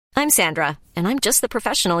I'm Sandra, and I'm just the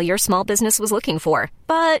professional your small business was looking for.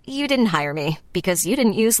 But you didn't hire me because you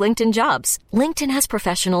didn't use LinkedIn Jobs. LinkedIn has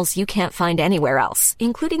professionals you can't find anywhere else,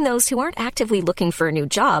 including those who aren't actively looking for a new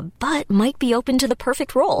job, but might be open to the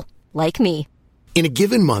perfect role, like me. In a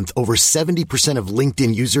given month, over 70% of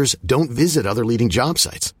LinkedIn users don't visit other leading job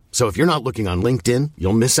sites. So if you're not looking on LinkedIn,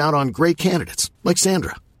 you'll miss out on great candidates like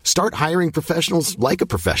Sandra. Start hiring professionals like a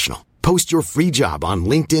professional. Post your free job on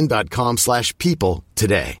linkedin.com/people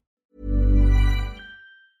today.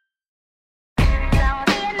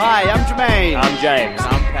 Hi, I'm Jermaine. I'm James.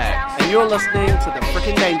 I'm Pat. And you're listening to the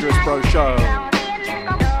Frickin' Dangerous Bro Show.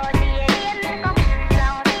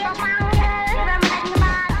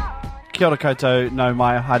 Kia ora koutou, no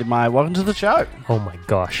mai, haere mai. Welcome to the show. Oh my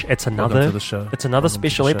gosh, it's Welcome another to the show. It's another Welcome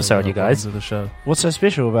special to the show. episode, you guys. Welcome to the show. What's so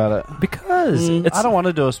special about it? Because it's I don't want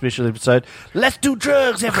to do a special episode. Let's do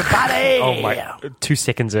drugs, everybody! Oh my! 2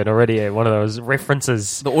 seconds in already, one of those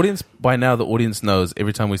references. The audience, by now, the audience knows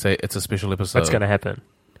every time we say it's a special episode. What's going to happen?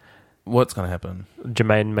 What's going to happen?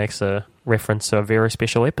 Jermaine makes a reference to a very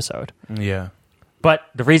special episode. Yeah. But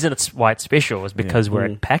the reason why it's special is because we're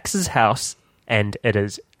at Pax's house, and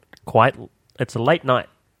it's a late night.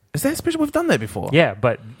 Is that special? We've done that before. Yeah,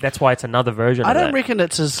 but that's why it's another version I of don't that. reckon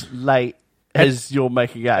it's as late as you're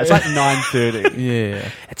making out. It's like 9:30. Yeah.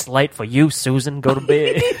 It's late for you, Susan. Go to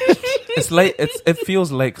bed. It's late. It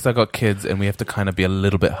feels late because I got kids and we have to kind of be a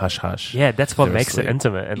little bit hush-hush. Yeah, that's what They're makes it asleep.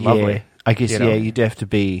 intimate and lovely. Yeah, I guess, You know? you'd have to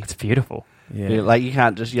be... It's beautiful. Yeah. Like, you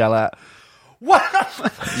can't just yell out, "What?"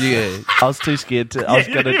 Yeah. I was too scared to... I was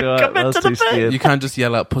going to do it. I was too scared. You can't just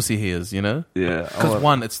yell out pussy hairs, you know? Yeah. Because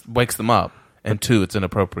one, it wakes them up. And two, it's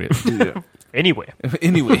inappropriate. Yeah. Anywhere.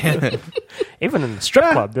 Anyway. Even in the strip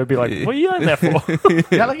club, they'll be like, what are you in there for?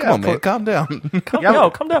 Yelling Come on, out, man. Calm down.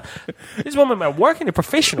 Come down. These women are working, they're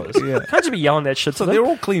professionals. Can't just be yelling that shit to So them. they're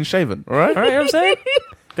all clean shaven, all right? All right, you know what I'm saying?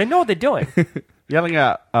 They know what they're doing. Yelling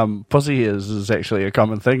out pussy ears is actually a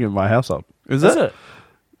common thing in my household. Is Is it?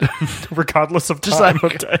 it? Regardless of Just time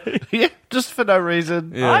like- of day. Yeah, just for no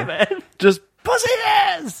reason. Yeah. Hi, man. Just pussy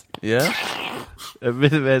ears! Yeah? And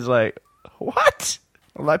Man's like, what?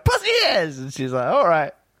 I'm like, pussy ears! And she's like, all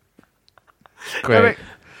right. Great.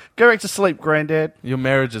 Go back to sleep, granddad. Your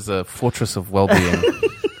marriage is a fortress of well-being.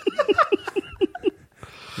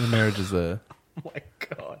 Your marriage is Oh my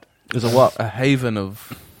God. Is a what? a haven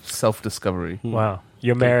of self-discovery. Wow.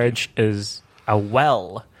 Your marriage is a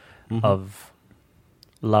well of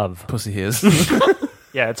love. Pussy hairs.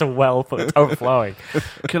 Yeah, it's a well, it's overflowing.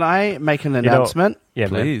 Can I make an announcement? Yeah,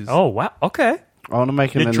 Please. man. Oh, wow. Okay. I want to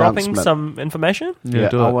make an You're announcement. dropping some information? Yeah,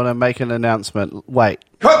 do I it. want to make an announcement. Wait,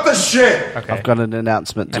 Okay. I've got an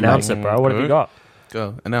announcement to Announce make. it, bro. What have you got?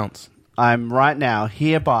 Go. Announce. I'm right now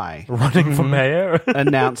hereby Running for mayor?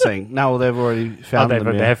 announcing. No, well, they've already found they've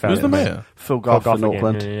the mayor. have found Who's the it. mayor? Phil Goff in again.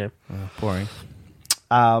 Auckland. Yeah. Boring.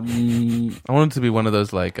 Um, I want it to be one of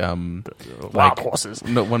those like Wild horses.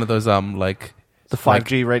 no, one of those like the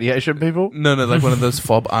 5G radiation people. no, like one of those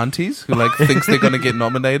fob aunties who like thinks they're gonna get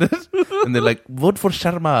nominated, and they're like, vote for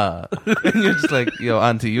Sharma, and you're just like, yo,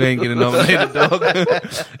 auntie, you ain't getting nominated, dog.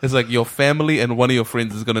 It's like your family and one of your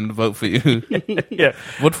friends is gonna vote for you. Yeah.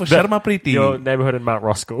 Vote for Sharma Preeti. Your neighborhood in Mount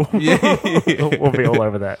Roskill. Yeah. We'll be all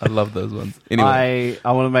over that. I love those ones. Anyway,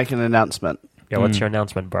 I want to make an announcement. Yeah, what's your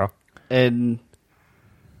announcement, bro? In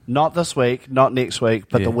not this week, not next week,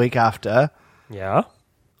 but Yeah. the week after, Yeah?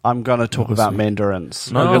 I'm going to talk this about week.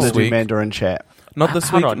 Mandarins. Not I'm going this to do week. Mandarin chat. not this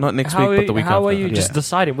Hold week, on. not next How week, but the week How after. are you just Yeah.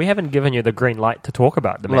 deciding? We haven't given you the green light to talk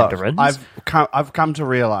about the Look, mandarins. I've come to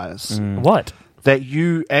realize What? that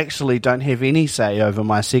you actually don't have any say over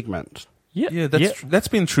my segment. Yeah, that's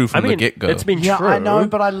been true from the get go. It's been Yeah, true. I know,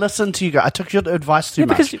 but I listened to you guys. I took your advice too Yeah,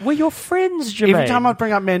 much. because we're your friends, Jermaine. Every time I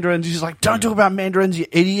bring up Mandarins, he's like, don't talk about Mandarins, you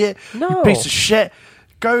idiot. No. You piece of shit.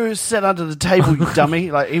 Go sit under the table, you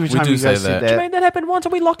dummy. Like, every time do you say guys said that. that. Jermaine, that happened once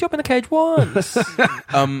and we locked you up in a cage once.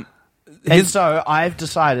 And so I've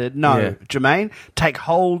decided, no, Yeah. Jermaine, take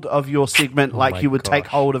hold of your segment like my you would take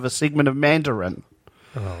gosh. hold of a segment of Mandarin.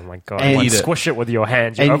 Oh my god! And You eat it. squish it with your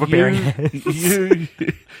hands. Your And overbearing hands. you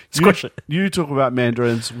Squish it. You talk about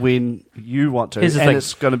Mandarins when you want to. Here's the and thing.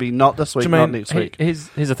 it's going to be not this week, Jermaine, not next week. Here's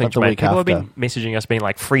the thing, But the Jermaine. week People have after. been messaging us being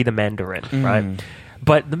like, "Free the Mandarin," right?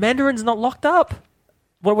 But the Mandarin's not locked up.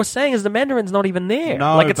 What we're saying is the Mandarin's not even there.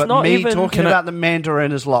 No, like it's but not me even. talking about the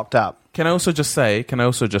Mandarin is locked up. Can I also just say?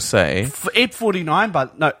 Ep 49,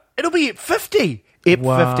 but no, it'll be Ep 50. Ep 50.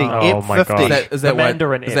 Oh Ep my 50. gosh. Is The that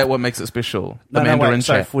Mandarin is Ep. that what makes it special? No, The Mandarin wait,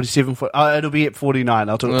 sorry, chat. 47. It'll be Ep 49.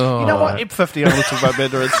 I'll talk. You know what? Ep 50. I want to talk about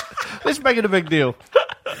Mandarins. Let's make it a big deal.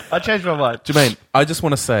 I changed my mind. Jermaine, I just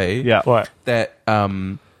want to say Yeah. What? that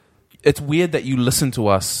it's weird that you listen to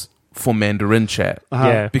us for Mandarin chat.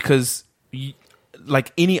 Yeah. Because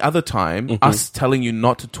like any other time, us telling you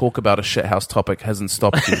not to talk about a shithouse topic hasn't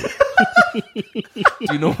stopped you.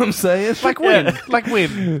 Do you know what I'm saying? Like when? Like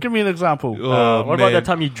when? Give me an example. What about that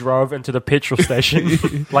time you drove into the petrol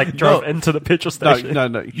station? Like drove into the petrol station?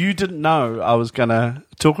 No. You didn't know I was going to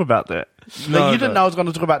talk about that. You didn't know I was going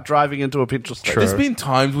to talk about driving into a petrol station. There's been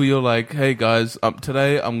times where you're like, hey guys,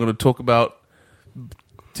 today I'm going to talk about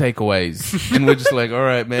takeaways. And we're just like, all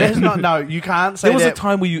right, man. There's not, no, you can't say There was that. a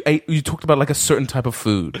time where you talked about like a certain type of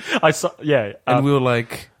food. I saw. Yeah. And we were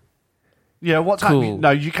like... Yeah, what time? Cool. No,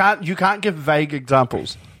 you can't give vague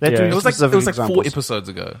examples. They're Yeah. doing It was like specific 4 examples. episodes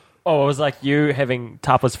ago. Oh, it was like you having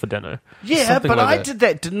tapas for dinner. Yeah, Something but like I that. did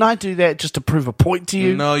that. Didn't I do that just to prove a point to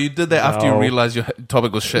you? No, you did that after you No. realized your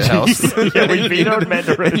topic was shithouse. Yeah, we vetoed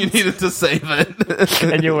Mandarin. And you needed to save it.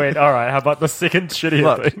 And you went, all right, how about the second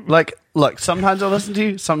shittier thing? Look, sometimes I listen to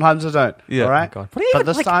you, sometimes I don't. Yeah. All right? Oh, God. What are you But even,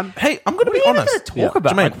 this like- time, Hey, I'm going to be What are you honest. even going to talk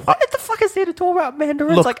about? Jermaine, Like, what the fuck is there to talk about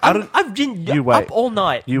Mandarins? Look, Like, I I've been You wait. up all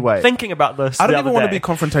night You wait. thinking about this. I don't the even other want to day. be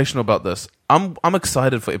confrontational about this. I'm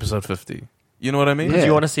excited for episode 50. You know what I mean? Yeah. Do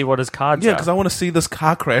you want to see what his cards Yeah, are? because I want to see this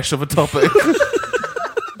car crash of a topic.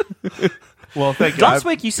 well, thank you. Last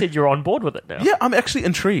week you said you're on board with it now. Yeah, I'm actually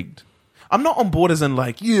intrigued. I'm not on board as in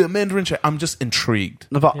like, yeah, Mandarin chat. I'm just intrigued.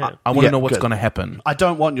 No, but Yeah. I want to know what's good. going to happen. I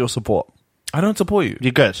don't want your support. I don't support you.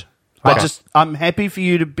 You're good. Okay. I'm happy for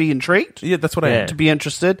you to be intrigued, Yeah, that's what I Yeah. am. to be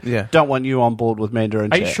interested. Yeah. Don't want you on board with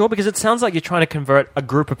Mandarin Are chat. you sure? Because it sounds like you're trying to convert a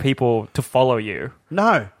group of people to follow you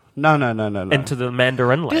No. into the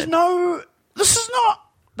Mandarin There's land. no. This is not.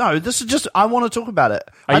 No, this is just. I want to talk about it.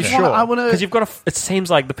 Are I you just sure? I want to. Because you've got it seems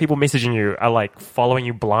like the people messaging you are like following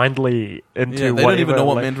you blindly into Yeah, they whatever. don't even know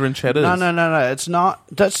what like, Mandarin chat is. No. It's not.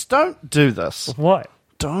 Don't do this. What?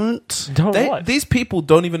 Don't. What? These people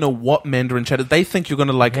don't even know what Mandarin chat is. They think you're going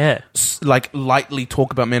to like, Yeah. like lightly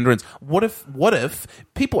talk about Mandarins. What if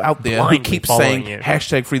people out there Blindly who keep following saying you.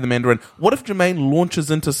 hashtag free the Mandarin? What if Jermaine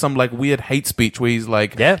launches into some like weird hate speech where he's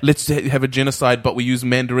like, Yeah. let's have a genocide, but we use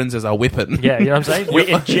Mandarins as our weapon? Yeah, you know what I'm saying? We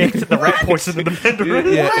inject the rat poison into the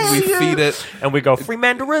Mandarin. Yeah, and we feed it. And we go, free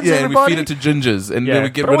Mandarins, Yeah, and we everybody. feed it to gingers, and Yeah. then we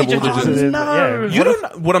get But rid of all all the gingers gingers. is- No. yeah. You don't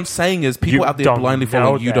know, what I'm saying is people You out there don't blindly know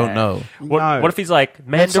following you that. don't know. No. What if he's like,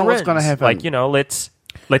 That's not Mandarins? what's gonna happen. Like, you know, let's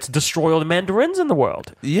destroy all the Mandarins in the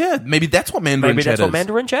world. Yeah, maybe that's what Mandarin Maybe chat that's what is.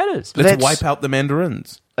 Mandarin chat is. Let's That's- wipe out the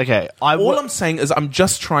Mandarins. Okay. All I'm saying is I'm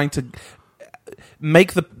just trying to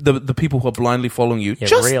make the people who are blindly following you Yeah,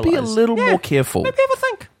 just be a realize. little Yeah. more careful. Maybe have a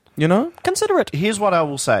think. You know? Consider it. Here's what I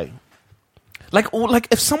will say. Like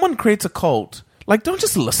if someone creates a cult, like don't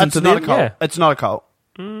just listen It's to not them. a cult. Yeah. It's not a cult.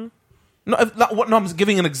 No, I'm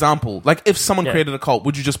giving an example. Like if someone Yeah. created a cult,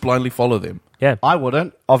 would you just blindly follow them? Yeah. I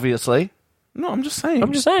wouldn't. Obviously, No, I'm just saying.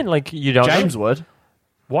 I'm just saying, like, you don't. James would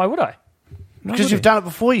Why would I? because you've done it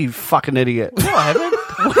before. You fucking idiot. No, I haven't.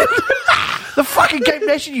 The fucking Cape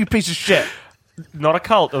Nation, you piece of shit. Not a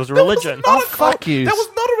cult. It was a religion. Oh, fuck you. That was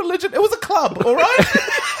not a religion. It was a club. All right.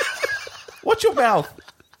 Watch your mouth.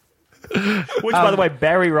 Which, by the way,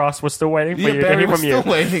 Barry Ross was still waiting for Yeah, you to Barry hear was from you.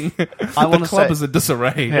 still waiting. I the wanna club say- is a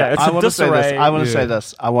disarray. Yeah, it's I a want to say disarray. this. I want to Yeah. say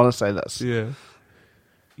this. I want to say this. Yeah.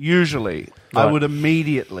 Usually, I Right. would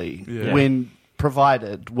immediately, Yeah. when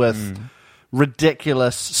provided with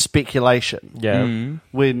ridiculous speculation, Yeah.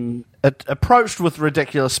 when approached with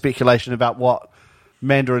ridiculous speculation about what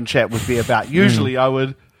Mandarin chat would be about, usually I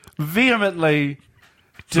would vehemently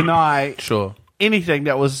deny Sure. anything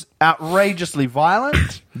that was outrageously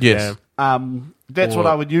violent. Yes. That's what Or-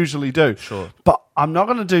 I would usually do. Sure. But I'm not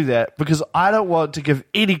going to do that because I don't want to give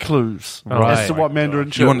any clues Right. as to what Mandarin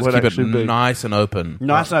You chat want to would keep it actually be. nice and open.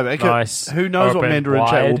 Nice, no. Nice, Who knows what open, Mandarin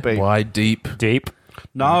chat will wide. be? Wide, deep. Deep.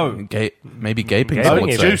 No. Maybe gaping. Gaping some No, would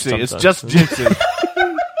it's say. juicy. It's Sometimes. just juicy.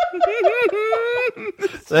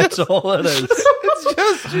 That's all it is.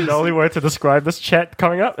 The only word to describe this chat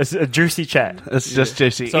coming up is a juicy chat. It's just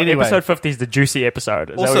juicy. So anyway, episode 50 is the juicy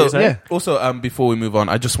episode. Is that what Also, you're saying? also, before we move on,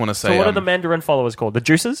 I just want to say, So what are the Mandarin followers called? The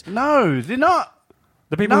juicers? no, they're not.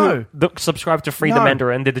 The people No. who subscribe to Free the No.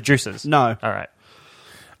 Mandarin, they're the juicers? No. All right.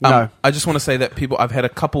 No. I just want to say that I've had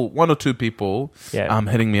one or two people, Yeah.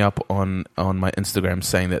 hitting me up on my Instagram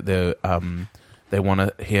saying that they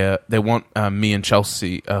want me and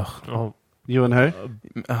Chelsea. Oh, You and who?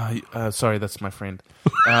 Sorry, that's my friend.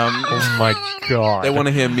 oh my God. They want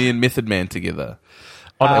to hear me and Method Man together.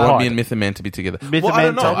 On the They want pod. me and Method Man to be together. Method Well, I Man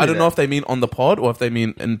don't know. told me I don't know that. if they mean on the pod or if they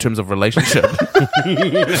mean in terms of relationship.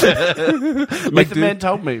 Method Man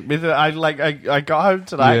told me. I got home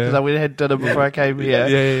tonight because I went and had dinner before I came here.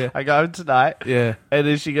 Yeah. I got home tonight. Yeah. And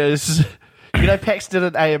then she goes, You know, Pax did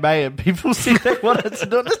an AMA and people said they want us to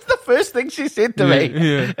do it. That's the first thing she said to me.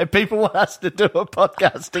 Yeah. And people want us to do a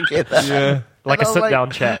podcast together. Yeah. Like And a I was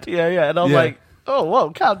sit-down chat. Yeah. And I was Yeah. like, oh,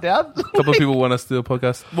 whoa, calm down. A couple of people want us to do a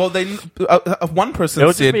podcast. Well, one person It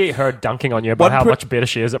would just said, be her dunking on you about One how per- much better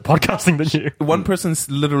she is at podcasting than you. one person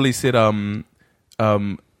literally said, I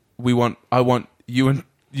want you and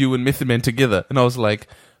Method Man together. And I was like,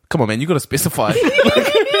 come on, man, you got to specify.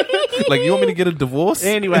 Like, you want me to get a divorce?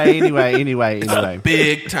 Anyway.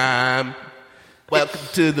 Big time. Welcome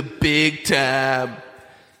to the big time.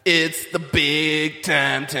 It's the big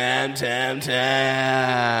time.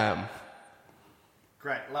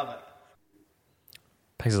 Great, love it.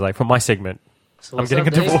 Pax is like, for my segment, So I'm what's getting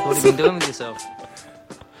up, a Dave? divorce. What have you been doing with yourself?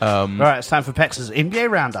 All right, it's time for Pax's NBA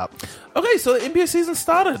roundup. Okay, so the NBA season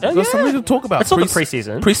started. Oh, There's yeah. something to talk about. It's not the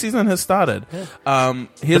preseason. Preseason has started. The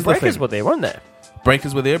Here's the Breakers thing. were there, weren't they?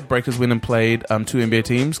 Breakers were there. Breakers went and played. Two NBA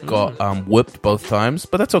teams got whipped both times,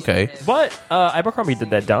 but that's okay. But Abercrombie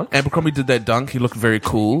did that dunk. Abercrombie did that dunk. He looked very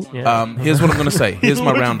cool. Yeah. Here's what I'm going to say. Here's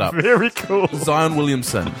my roundup. Very cool. Zion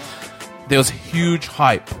Williamson. There was huge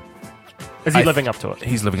hype. Is he I- living up to it?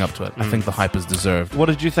 He's living up to it. I think the hype is deserved. What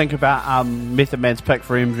did you think about Method Man's pick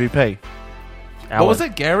for MVP? What was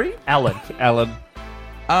it, Gary? Alan. Alan.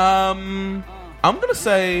 I'm going to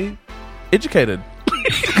say educated.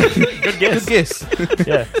 Good guess. Good guess.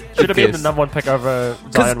 Yeah. Should have been the guess. number one pick over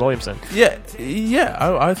Zion Williamson. Yeah.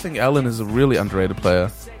 I think Allen is a really underrated player.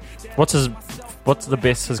 What's his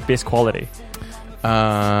best quality?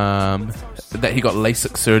 That he got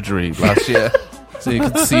LASIK surgery last year, so you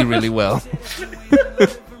can see really well.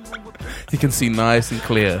 He can see nice and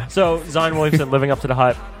clear. So Zion Williamson living up to the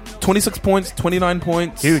hype. 26 points, 29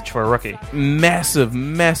 points. Huge for a rookie. Massive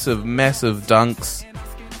dunks.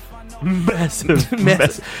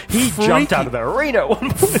 Massive. He jumped out of the arena at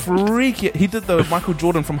one point. Freaky. He did the Michael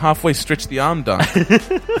Jordan from halfway stretch the arm dunk.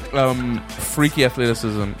 Freaky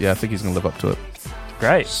athleticism. Yeah, I think he's going to live up to it.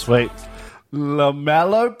 Great. Sweet.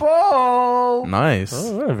 LaMelo Ball. Nice.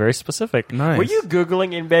 Oh, very specific. Nice. Were you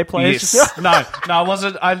Googling NBA players? Yes. No, I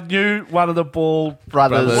wasn't. I knew one of the Ball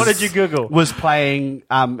brothers. What did you Google? Was playing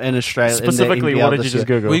in Australia. Specifically, in the NBL what did you this just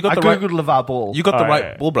year. Google? Well, you got I the right. googled LeVar Ball. You got the Oh, right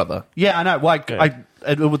yeah. ball brother. Yeah, I know. Like,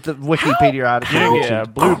 with the Wikipedia article. You didn't get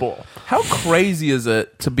mentioned. blue ball. How crazy is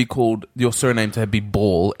it to be called your surname to be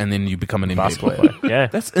Ball and then you become an NBA Basketball player? player. Yeah.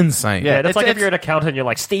 That's insane. Yeah. Yeah, that's It's- like if it's- you're an accountant, you're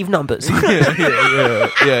like Steve Numbers.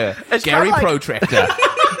 yeah. Gary not like- Protractor.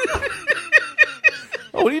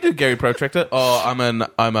 Oh, what do you do, Gary Protractor? Oh,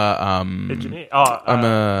 Engineer.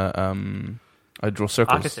 I draw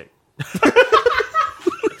circles. Architect.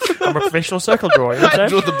 I'm a professional circle drawer. You know what I I'm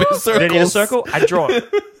draw saying? the best circles. Then in a circle, I draw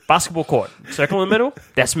it. Basketball court. Circle in the middle.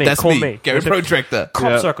 That's me. That's Call me, Gary With the Protractor.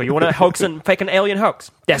 Crop circle. You want to hoax and fake an alien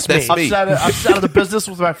hoax? That's That's me. me. I've started a business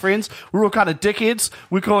with my friends. We're all kind of dickheads.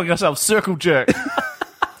 We're calling ourselves Circle Jerk.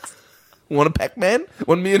 Want a Pac-Man?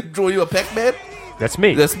 Want me to draw you a Pac-Man? That's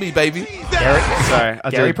me. That's me, baby. Gary, Sorry, I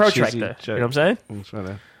Gary did a Protractor. cheesy You know joke. what I'm saying? I'm trying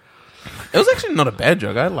to- It was actually not a bad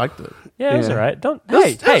joke. I liked it. Yeah, it's Yeah. all right. Don't.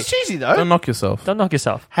 Hey, Hey, that's cheesy though. Don't knock yourself. don't knock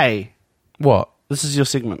yourself. Hey, What? this is your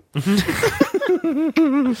segment.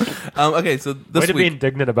 Okay, so Way this to be week.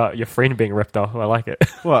 indignant about your friend being ripped off. I like it.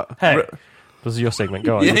 What? Hey, this is your segment.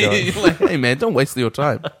 Go on. Yeah, you go on. you're like, hey man, don't waste your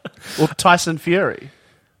time. Or Tyson Fury.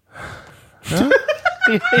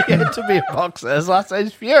 He had to be a boxer. His last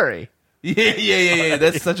name's Fury. Yeah.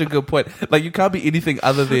 That's such a good point. Like, you can't be anything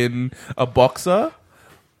other than a boxer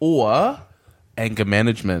or anger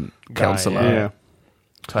management counselor. Yeah.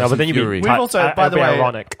 Tyson No, but then you'd be Fury. Ty- We've also, by it'd the be way,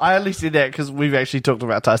 ironic. I only said that because we've actually talked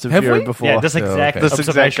about Tyson Have Fury we? before. Yeah, this exact okay. this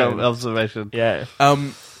exact observation. observation. Yeah.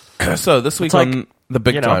 So this week It's like, on the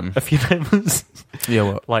big you know, time. a few names. Yeah,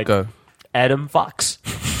 what? like- Go. Adam Fox.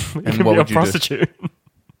 You And can what be a would you do? prostitute.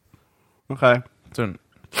 Okay. Don't.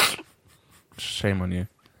 Shame on you.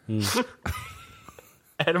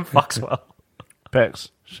 Adam Foxwell. Pax.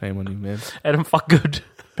 Shame on you, man. Adam Fuckgood.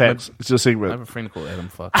 Pax. It's your I segment. have a friend called Adam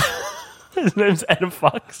Fuck. His name's Adam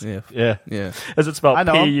Fox. Yeah. Yeah. Yeah. Is it spelled I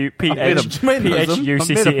know him. I've met him.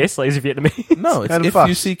 P-H-U-C-C-S, lazy Vietnamese? No, it's Adam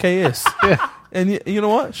F-U-C-K-S. Yeah. And you know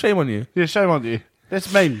what? Shame on you. Yeah, shame on you.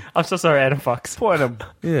 That's mean. I'm so sorry, Adam Fox. Poor Adam.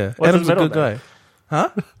 Yeah. What's Adam's his a middle good guy. Huh?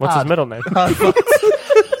 What's his middle name?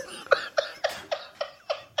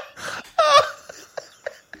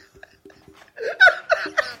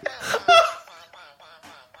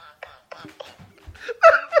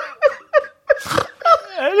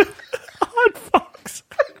 Adam Fox.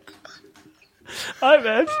 Hi,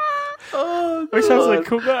 man. Oh, He sounds like a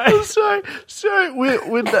cool guy. Sorry.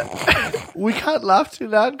 We can't laugh too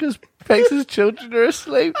loud because Pax's children are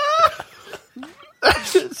asleep.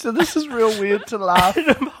 So this is real weird to laugh.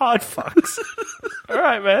 Hard fucks. All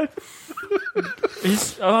right, man.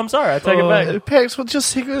 I'm sorry. I take it back. Pax, what's your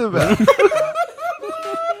secret about?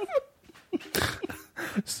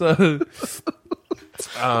 So,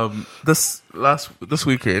 this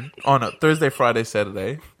weekend, Thursday, Friday,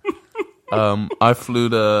 Saturday, I flew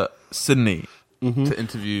to Sydney to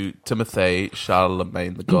interview Timothée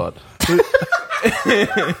Chalamet the God.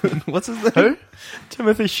 What's his name? Who?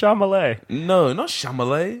 Timothy Chalamet. No, not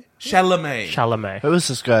Chalamet. Chalamet. Who is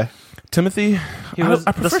this guy? Timothy. He was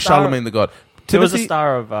I prefer the star- Chalamet the God. He was a Timothy-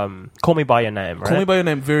 star of Call Me By Your Name, right? Call Me by Your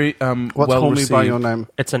Name. Very What's well Call Me received. By Your Name?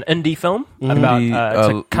 It's an indie film about Indie, it's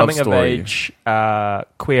a love coming of story. age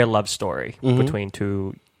queer love story between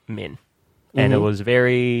two men, and it was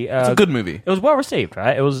very. It's a good movie. It was well received,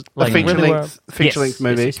 right? It was like feature really length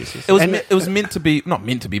movie. Yes. It was meant to be, not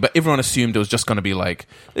meant to be, but everyone assumed it was just going to be like,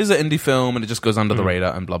 this is an indie film and it just goes under the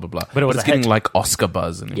radar and blah blah blah. But it was it's a getting hit. like Oscar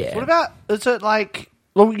buzz and Yeah. What about, is it like,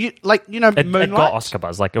 well, It Moonlight? got Oscar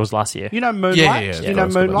buzz, like it was last year. You know Moonlight? Yeah. You know Oscar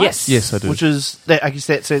buzz. Moonlight? Yes, I do. Which is, I guess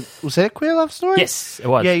was that a queer love story? Yes, it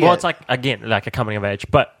was. Yeah, yeah. Well, it's like again like a coming of age,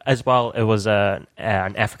 but as well, it was an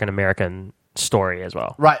African American story as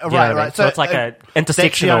well. Right, Do you know what I mean? right. So it's like a intersectional.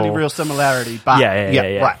 That's the only real similarity, but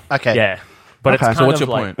Yeah. right, okay. Yeah, but Okay. it's So kind what's of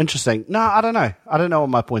your like, point? Interesting. No, I don't know. I don't know what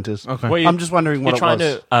my point is. Okay. Well, I'm just wondering what you're it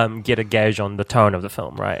was. trying to get a gauge on the tone of the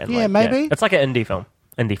film, right? And Yeah, maybe. It's like an indie film,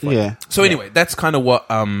 indie flick. Yeah. So anyway, that's kind of what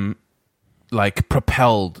like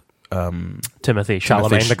propelled Timothy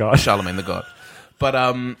Chalamet the God. Chalamet the God. But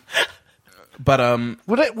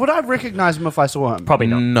Would I recognize him if I saw him? Probably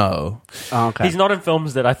not. no. Oh, okay. He's not in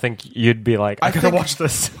films that I think you'd be like, I gotta think- watch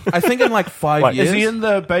this. I think in like 5 What, years. Is he in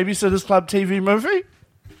the Babysitters Club TV movie?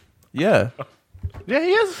 Yeah. Yeah,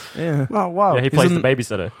 he is. Yeah. Oh wow. Yeah, he plays the in-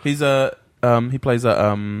 babysitter. He's he plays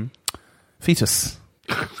a fetus.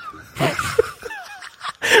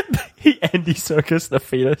 Andy Serkis, the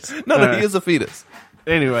fetus. No, he is a fetus.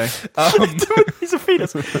 Anyway, He's a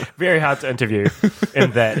fetus. Very hard to interview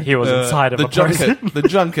in that he was inside of The a person. junket. The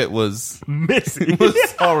junket was Messy.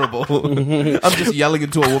 horrible. I'm just yelling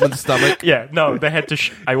into a woman's stomach. Yeah, no, they had to.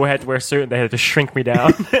 I had to wear a suit, and they had to shrink me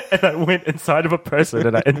down. And I went inside of a person,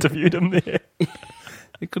 and I interviewed him there.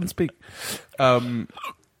 He couldn't speak. So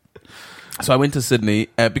I went to Sydney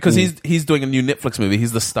because he's doing a new Netflix movie.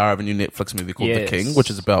 He's the star of a new Netflix movie called The Yes. King, which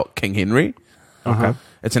is about King Henry. Okay.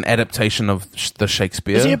 It's an adaptation of the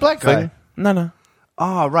Shakespeare. Is he a black thing. guy? No.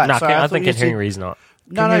 oh right. No, Sorry, I thought think you King said- Henry's not.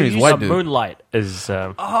 No, no, Henry's you white said- dude. Moonlight is. No,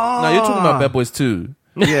 you're talking about Bad Boys 2.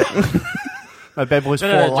 Yeah. My Bad Boys 4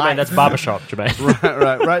 No, Jermaine, Light. that's Barbershop,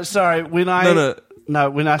 Jermaine. right. Sorry, when I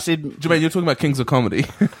when I said Jermaine, you're talking about Kings of Comedy.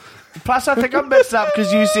 plus, I think I'm messed up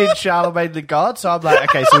because you said Charlemagne the God, so I'm like,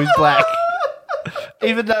 okay, so he's black,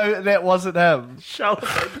 even though that wasn't him.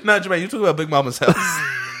 No, Jermaine, you're talking about Big Mama's House.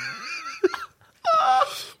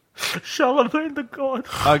 Charlemagne the God.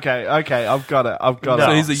 Okay, I've got it.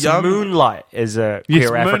 So he's a young- Moonlight is a Yes,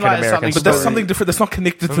 queer Moonlight is African American. something- But that's Sorry. something different. That's not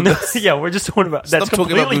connected to this. Yeah, we're just talking about that's Stop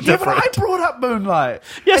talking about completely Moonlight. Yeah, but different. I brought up Moonlight.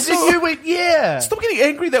 Yes, and then so- you went, yeah. Stop getting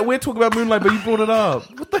angry that we're talking about Moonlight, but you brought it up.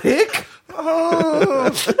 What the heck?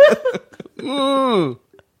 Oh,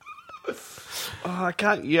 I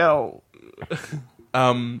can't yell.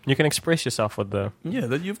 You can express yourself with the.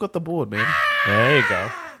 Yeah, you've got the board, man. There you go.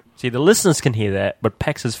 See, the listeners can hear that, but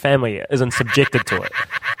Pax's family isn't subjected to it.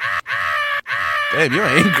 Damn, you're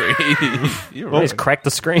angry. You're Let's right. crack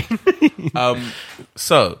the screen.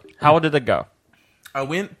 So, How did it go? I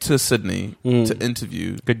went to Sydney to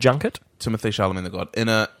interview Good junket? Timothée Chalamet the God in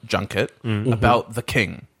a junket about The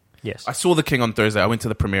King. Yes. I saw The King on Thursday. I went to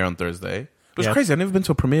the premiere on Thursday. It was Yeah. crazy. I've never been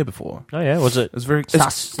to a premiere before. Oh yeah, was it? It was very...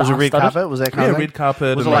 Was it red carpet? Was that kind Yeah, of thing? red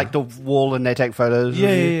carpet. Was it and like the wall and they take photos?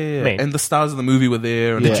 Yeah. Mean. And the stars of the movie were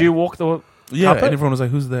there. And Yeah. Did you walk the Yeah, carpet? and everyone was like,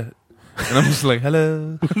 "Who's that?" And I'm just like,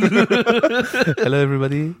 "Hello, hello,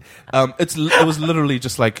 everybody." It was literally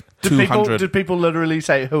just like 200. Did people literally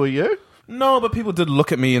say, "Who are you"? No, but people did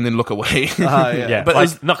look at me and then look away. Yeah, But like,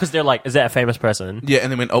 it was- not because they're like, is that a famous person? yeah,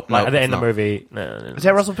 and they went, "Oh no!" Like, at the end no. of the movie. No. Is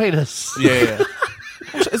that Russell Peters? Yeah.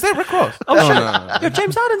 Is that Rick Ross? Oh, no. Yeah,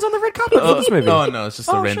 James Harden's on the red carpet for this movie. Oh no, it's just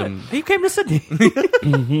a Oh, random. shit. He came to Sydney.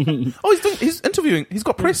 Oh, he's interviewing. He's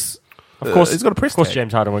got press. Of course, he's got a press. Of course, tag.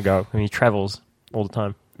 James Harden would go, and he travels all the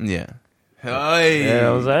time. Yeah. Hey. You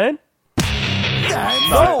know what I'm saying?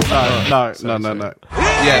 No. Yeah,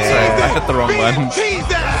 sorry, I hit the wrong one.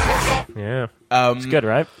 Yeah, Um, it's good,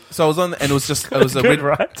 right? So I was on, and it was just it was a Good,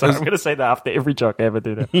 red, right? So I'm going to say that after every joke I ever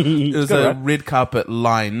do that. it was good, a right? red carpet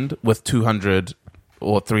lined with 200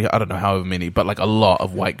 or 300, I don't know however many, but like a lot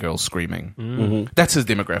of white girls screaming. That's his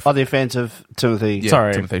demographic. Are they fans of Timothy? Yeah,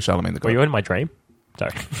 Sorry. Timothée Chalamet the Were God. you in my dream?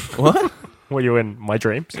 Sorry. What? Were you in my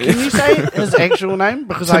dreams? Can you say his actual name?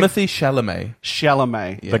 Because Timothy Chalamet.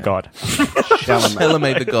 Chalamet. Yeah. The God. Chalamet.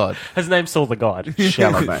 Chalamet the God. His name's still the God.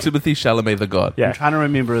 Chalamet. Timothy Chalamet the God. Yeah. I'm trying to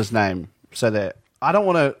remember his name so that I don't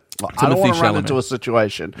want to. I don't Timothy want to run Chalamet. into a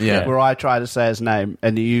situation Yeah. where I try to say his name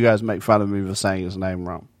and you guys make fun of me for saying his name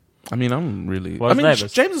wrong. I mean, I'm really. What I his mean, name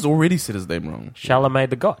is? James has already said his name wrong. Chalamet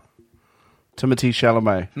the God. Timothy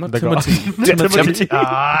Chalamet. Not The Timothy.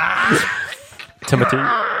 God. Timothy. Timothy.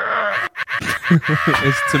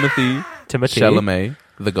 It's Timothy Chalamet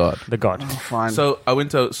the God. The God. Fine. So I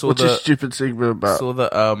went to saw What's your the stupid segment about? saw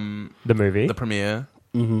the The movie. the premiere.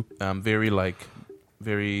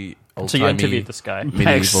 Very old So you interviewed this guy.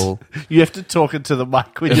 medieval. You have to talk into the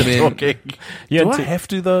mic when And you're then- talking. You Do I inter- have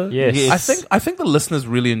to though? Yes. Yes. I think the listeners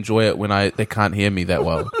really enjoy it when they can't hear me that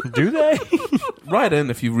well. Do they? Write in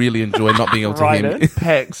if you really enjoy not being able to Write hear in. me.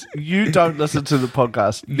 Pax, you don't listen to the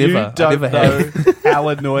podcast. Never. You I don't never know how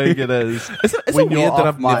annoying it is. Is it when weird you're that off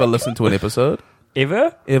I've never mic. listened to an episode?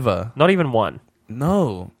 Ever? Ever? Not even one.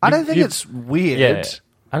 No. I don't think you- it's weird. Yeah.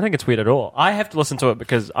 I don't think it's weird at all. I have to listen to it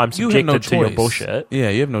because I'm You have no subjected to your choice. bullshit. Yeah,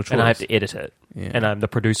 you have no choice. And I have to edit it. Yeah. And I'm the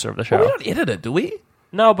producer of the show. Well, we don't edit it, do we?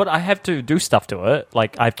 No, but I have to do stuff to it.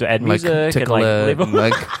 Like, I have to add music and, tickle like, it, level. and,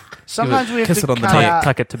 like Sometimes we have kiss to it on the cut tongue. out.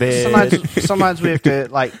 Tuck it to bed. Sometimes we have to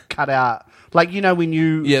like cut out. Like, you know, when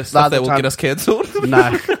you yeah, the stuff other that will time- get us cancelled.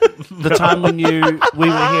 No, the time when we were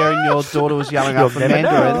here and your daughter was yelling out for You'll never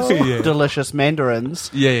mandarins, know. Yeah. delicious mandarins,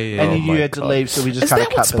 yeah. and Oh you my had to God. leave, so we just Is kind that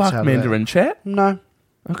of what cut bits sparked out Mandarin chat? of it. No,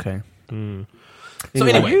 Okay. So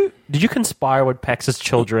anyway. Did you conspire with Pax's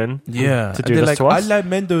children? Yeah. To do this to us? I like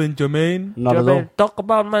Mandarin, Jermaine. not at all. Talk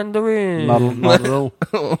about Mandarin. Not at all.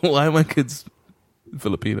 Why are my kids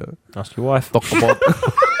Filipino? Ask your wife. Talk about.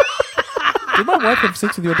 Did my wife have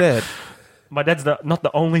sex with your dad? My dad's not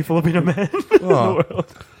the only Filipino man in the Oh. world.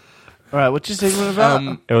 All right, what's your segment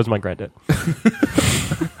about? It was my granddad.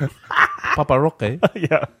 Papa Roque.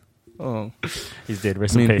 Yeah. Oh. He's dead.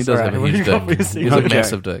 Rest I mean, in he peace. does All have a right. huge dick. He's Okay. a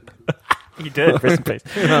massive dick. He did. Rest in peace.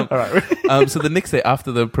 All right. So the next day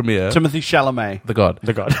after the premiere, Timothy Chalamet. the God.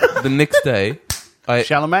 The God. The next day,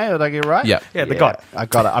 Chalamet, did I get it right? Yeah. Yeah, the God. I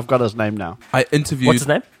got it. I've got his name now. I interviewed. What's his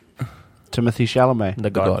name? Timothy Chalamet. The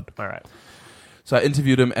God. God. All right. So I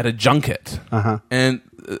interviewed him at a junket, and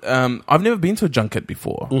I've never been to a junket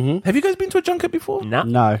before. Mm-hmm. Have you guys been to a junket before? No.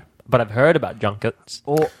 No. But I've heard about junkets.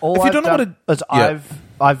 All If you I've don't know done what is yeah.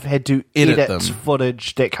 I've had to Edit edit them.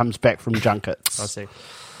 footage that comes back from junkets. I see.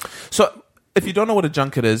 So if you don't know what a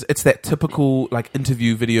junket is, it's that typical like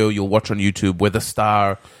interview video you'll watch on YouTube where the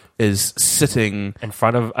star is sitting In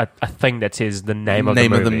front of a thing that says the name of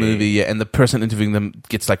name the of movie. the movie, yeah, and the person interviewing them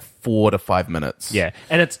gets like 4 to 5 minutes. Yeah,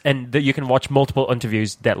 and you can watch multiple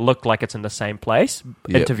interviews that look like it's in the same place,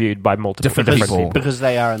 Yeah. interviewed by multiple Different people. Because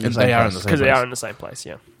they are in the And same they are in place. the same because they place. are in the same place.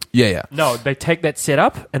 Yeah. Yeah. No, they take that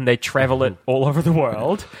setup and they travel it all over the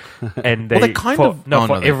world, and they Well, they kind for, of- no oh,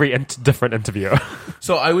 for no, they- every different interviewer.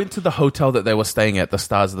 So I went to the hotel that they were staying at, the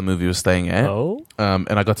stars of the movie were staying at. Oh. And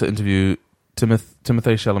I got to interview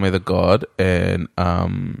Timothy Chalamet, the God, and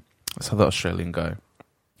this other Australian guy.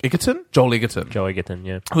 Joel Egerton. Joe Egerton,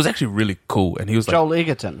 yeah. Who was actually really cool. And he was like, Joel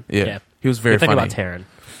Egerton. yeah, he was very You're thinking funny. about Taron.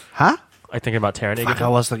 Huh? I'm thinking about Taron Fuck, Egerton. I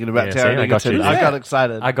was thinking about Yeah, Taron see, I got Egerton. you. I got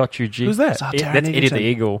excited. I got you, G. Who's that? Oh, That's Taron Eddie the Egerton.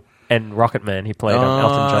 Eagle and Rocket Man. He played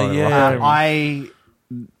Elton John. in yeah. Rocket Man.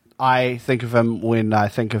 I think of him when I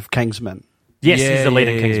think of Kingsman. Yes, Yeah, he's the lead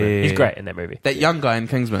in yeah, Kingsman. yeah, He's yeah. great in that movie. That young guy in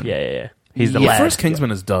Kingsman. Yeah. He's the Yeah. The lad. first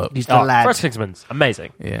Kingsman is dope. He's the lad. First Kingsman's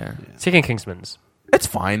amazing. Yeah. Second Kingsman's It's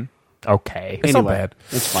fine. okay. It's Anyway, not bad.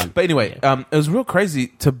 it's fine. But anyway, it was real crazy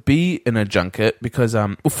to be in a junket because,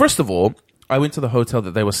 well, first of all, I went to the hotel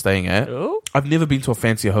that they were staying at. Oh. I've never been to a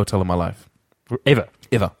fancier hotel in my life. Ever.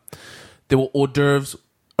 Ever. There were hors d'oeuvres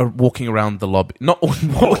walking around the lobby. Not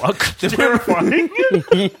Terrifying.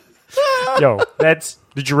 Yo,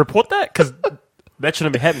 did you report that? Because that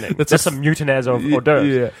shouldn't be happening. That's some mutinous of hors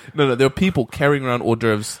d'oeuvres. Yeah. No, there were people carrying around hors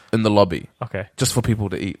d'oeuvres in the lobby Okay. just for people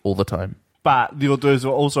to eat all the time. But the hors d'oeuvres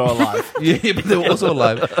were also alive. Yeah, but they were also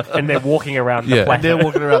alive. And they're walking around Yeah. the planet. They're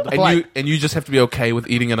walking around the plate. And you just have to be okay with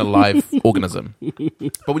eating an alive organism.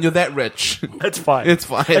 But when you're that rich, That's fine. it's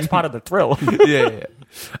fine. That's part of the thrill. yeah.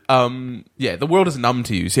 The world is numb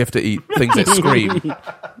to you, so you have to eat things that scream.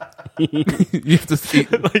 You have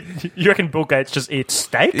to eat. You reckon Bill Gates just eats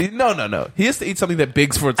steak? No. He has to eat something that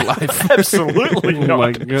begs for its life. Absolutely Oh not.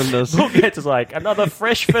 my goodness. Bill Gates is like, another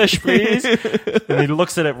fresh fish, please. And he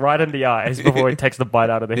looks at it right in the eyes before he takes the bite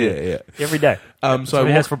out of the head. Yeah. Every day. So That's what I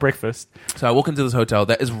he has walk- for breakfast. So I walk into this hotel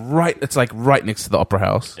that is it's like right next to the Opera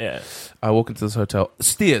House. Yeah. I walk into this hotel,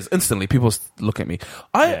 stares instantly. People look at me.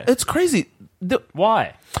 Yeah. It's crazy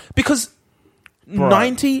Why? because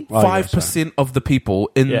 95% of the people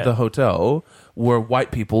in Yeah. the hotel were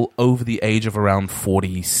white people over the age of around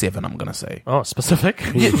 47, I'm going to say. Oh, specific?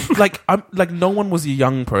 Yeah, like no one was a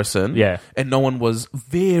young person. Yeah. And no one was,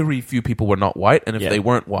 very few people were not white. And if Yeah. they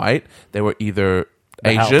weren't white, they were either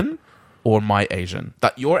The help. Asian or my Asian.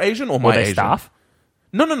 That your Asian or my Were they Asian? staff?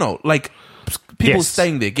 No. Like people Guests.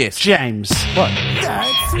 staying there, guests. James. What?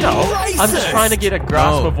 No, I'm just trying to get a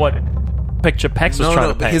grasp No. of what picture Pax was No, trying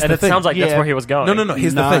no, to but paint. here's And the it thing. sounds like that's Yeah. where he was going. No.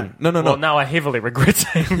 Here's No. the thing. No. Well, now I heavily regret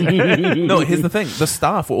saying No, here's the thing. The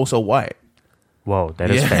staff were also white. Whoa, that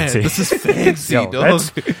is fancy. This is fancy, Yo, dog.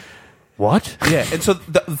 that's- What? Yeah, and so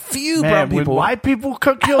the few brown Man, when people, white people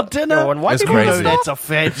cook your dinner, when white It's you people know crazy. that's a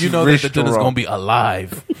fancy you know that the dinner's restaurant. gonna be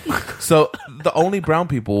alive. So the only brown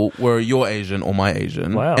people were your Asian or my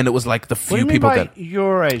Asian, Wow. and it was like the What do few you mean people by that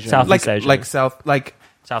you're Asian? Southeast Asian. like south, like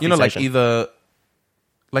Southeast you know, like Asian. either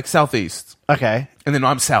like southeast, Okay. and then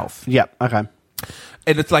I'm south, Yep. Okay.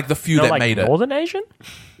 and it's like the few Not that like made it, Northern Asian?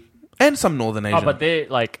 and some northern Asian. Oh, but they're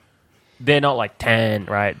not like tan,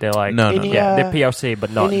 right? They're like No. Any, yeah, they're POC,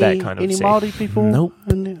 but not that kind of. Any C. Māori people? Nope.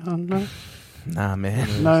 No. Nah,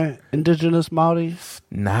 man, No. Indigenous Māori?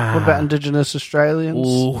 nah. What about Indigenous Australians?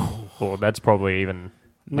 Ooh. Well, that's probably even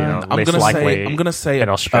No. I'm less gonna likely. say in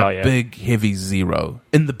a Australia. big heavy 0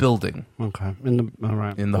 in the building, Okay. All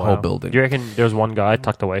right. in the Wow. whole building. Do you reckon there's one guy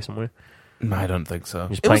tucked away somewhere? No, I don't think so.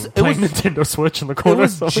 He's It was- playing Nintendo Switch in the It corner.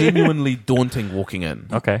 was somewhere? genuinely daunting walking in.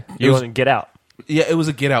 Okay, It you was- want to get out? Yeah, it was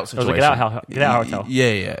a get out was a situation. get out hotel.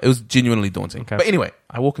 Yeah. It was genuinely daunting. Okay. But anyway,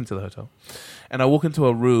 I walk into the hotel, and I walk into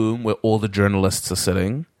a room where all the journalists are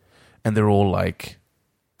sitting, and they're all like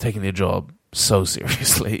taking their job so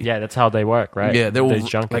seriously. Yeah, that's how they work, right? Yeah, they're all These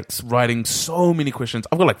junkies. like writing so many questions.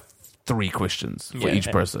 I've got like 3 questions for Yeah, each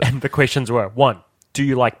person. And the questions were: 1, do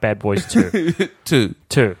you like Bad Boys 2? 2,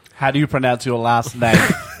 2, How do you pronounce your last name?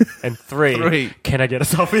 and 3, 3. can I get a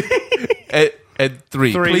selfie? and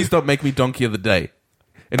 3. Three. Please don't make me donkey of the day.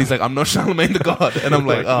 And he's like, I'm not Charlemagne the God. And I'm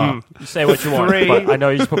like, oh. You say what you want, 3. but I know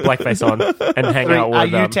you just put blackface on and hang out Are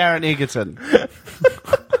with you them. Taron Egerton?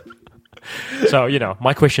 So,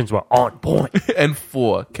 my questions were on point. And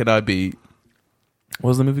 4, can I be... What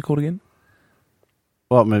was the movie called again?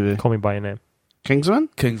 What movie? Call me by your name. Kingsman?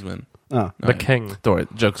 Kingsman. Oh. The King. Don't worry,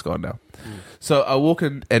 the joke's gone now. So I walk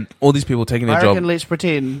in, and all these people taking their I job. reckon let's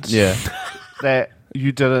pretend Yeah. that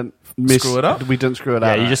you didn't mess, Screw it up? We didn't screw it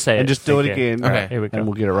Yeah, up. you just say and it. just do it Yeah. again. Okay. Here we go. And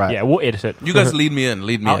we'll get it right. Yeah, we'll edit it. You guys lead me in.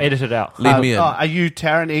 Lead me I'll in. edit it out. Lead me in. Are you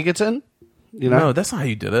Taron Egerton? You know? No, that's not how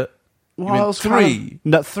you did it. Well, mean I was 3. kind of-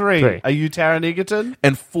 No, 3. 3. Are you Taron Egerton?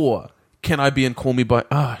 And 4, can I be in Call Me By... It's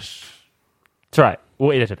all right.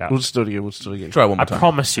 We'll edit it out. We'll just do it again. Try it one I more time.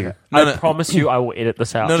 promise you. No, I no. promise you I will edit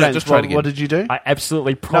this out. No, no. James, just try it again. What did you do? I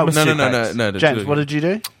absolutely promise No, you. no. Pax. James, what did you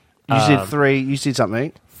do? You said 3. You said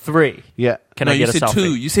something. 3. Yeah. Can No, I you get a said selfie?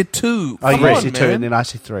 2. You said 2. Oh, Come you on, said 2, man. and then I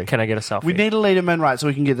said 3. Can I get a selfie? We need to lead him in right so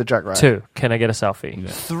we can get the joke right. 2. Can I get a selfie?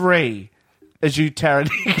 3. Is you Taron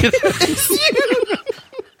Egerton?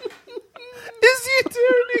 Is you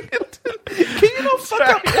Taron Egerton? Can you not fuck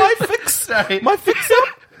up my fix? Sorry. My fix up?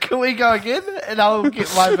 Can we go again? And I'll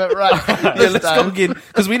get my bit right. Yeah, let's go again.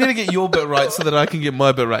 Because we need to get your bit right so that I can get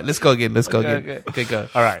my bit right. Let's go again. Okay. Okay, go.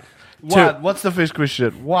 All right. 1. What's the first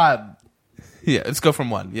question? 1. Yeah, let's go from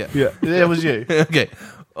 1. Yeah. Yeah. That was you. Okay.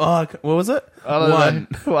 Oh, what was it? I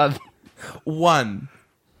don't know. 1. 1.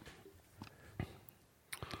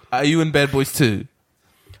 Are you in Bad Boys 2?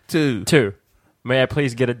 2. 2. May I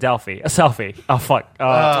please get a selfie? A selfie. Oh, fuck.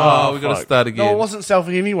 Oh, we got to fuck. start again. No, it wasn't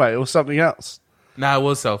selfie anyway. It was something else. Nah, it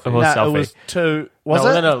was selfie. It was No, selfie. it was 2. Was no,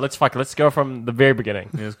 it? No, let's fuck it. Let's go from the very beginning.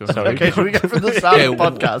 Yeah, let's go. So Okay, should we go from the start of the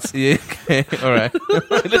podcast? Yeah, okay. All right.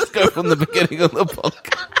 Let's go from the beginning of the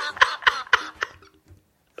podcast.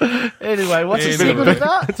 Anyway, what's the Anyway. secret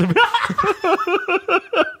about?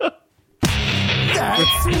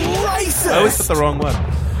 I always put the wrong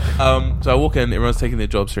one. So I walk in, everyone's taking their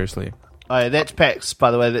job seriously. Oh, yeah, that's Pax,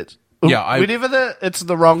 by the way. That's Yeah, whenever it's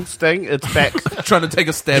the wrong thing, it's Pax Trying to take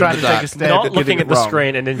a stab trying in to the take dark. a stab. Not at looking getting at the it wrong.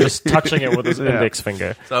 screen and then just touching it with his Yeah. index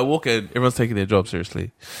finger. So I walk in, everyone's taking their job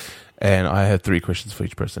seriously. And I have 3 questions for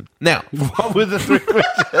each person. Now, What were the 3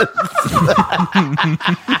 questions?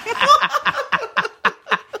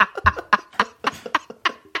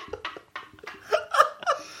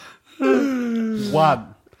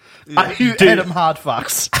 1. Are you Adam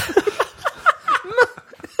Hardfucks?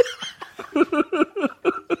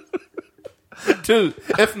 2,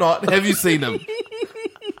 if not, have you seen him?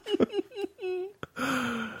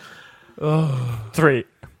 3.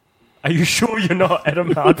 Are you sure you're not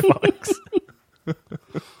Adam Hardfucks?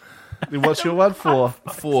 What's your one for?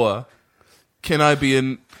 4, can I be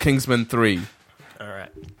in Kingsman 3? All right.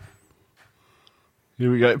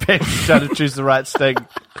 Here we go. Peg's trying to choose the right sting.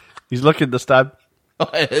 He's looking this time. Oh,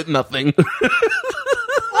 I hit nothing.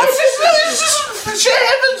 Shit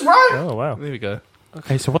happens, bro. Oh, wow. There we go.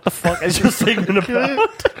 Okay, so what the fuck is your segment about?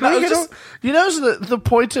 You know, the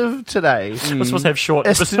point of today We're supposed to have short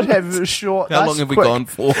is to episodes. have short. How nice, long have we quick- gone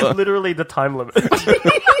for? Literally the time limit.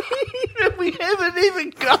 We haven't even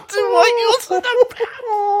got to what you're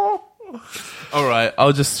about. All right,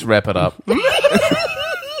 I'll just wrap it up.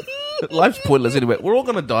 Life's pointless anyway. We're all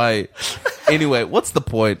gonna die anyway. What's the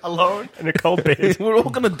point? Alone in a cold bed. We're all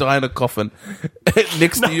gonna die in a coffin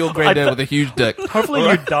next to your granddad with a huge dick. Hopefully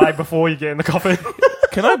you die before you get in the coffin.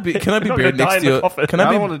 Can I be Not buried gonna die next in to the your? coffin. Can I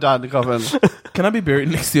I don't want be? to die in the coffin. Can I be buried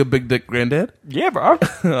next to your big dick granddad? Yeah, bro.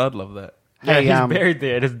 I'd love that. Yeah, Hey, he's um, buried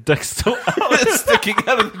there and his dick's still out. It's sticking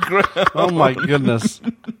out of the ground Oh my goodness!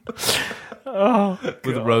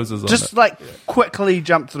 with roses on Just it. like quickly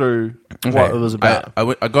jump through what Okay. it was about.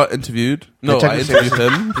 I got interviewed. No, Take I a interviewed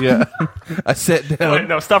him. Yeah. I sat down. Wait,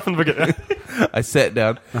 no, start from the beginning. I sat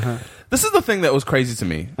down. This is the thing that was crazy to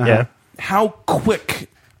me. Yeah. How quick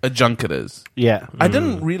a junket is. Yeah. I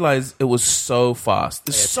didn't realize it was so fast.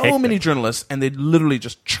 There's it's so hectic. many journalists, and they're literally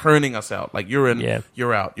just churning us out. Like you're in, Yeah.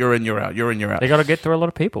 you're out, you're in, you're out, you're in, you're out. They got to get through a lot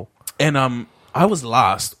of people. And I was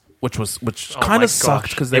last, which Oh kind my of sucked gosh.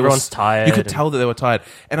 because Everyone's tired You could and- tell that they were tired,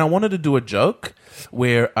 and I wanted to do a joke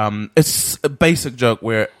where it's a basic joke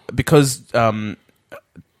where because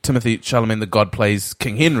Timothy Chalamet, the God, plays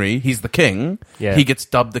King Henry. He's the king. Yeah. He gets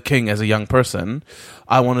dubbed the king as a young person.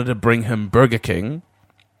 I wanted to bring him Burger King.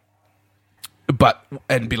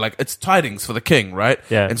 And be like, it's tidings for the king, right?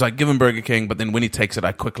 Yeah. And so I give him Burger King, but then when he takes it,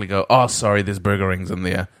 I quickly go, oh, sorry, there's burger rings in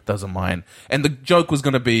there. Those are mine. And the joke was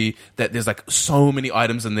going to be that there's like so many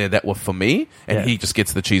items in there that were for me, and Yeah. he just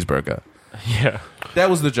gets the cheeseburger. Yeah. That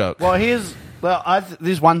was the joke.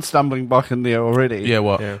 There's one stumbling block in there already. Yeah,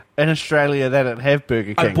 what? Yeah. In Australia, they don't have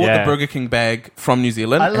Burger King. I bought Yeah. the Burger King bag from New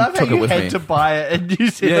Zealand I and love how took it you with had me. to buy it in New Yeah,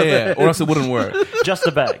 Zealand. yeah, or else it wouldn't work. Just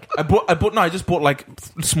a bag. I just bought like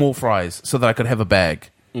small fries so that I could have a bag.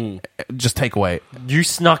 Just take away. You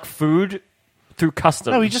snuck food through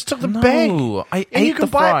customs. No, he just took the bag. I And you ate can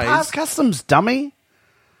the buy fries. it past customs, dummy.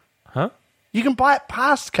 Huh? You can buy it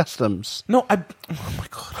past customs. No, oh my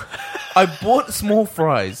god. I bought small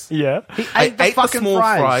fries. Yeah. He I ate the ate the fucking small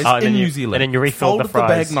fries, Oh, and in then you- New Zealand. and then you refilled the Folded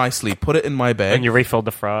the fries. bag nicely, put it in my bag, And you refilled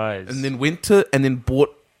the fries. and then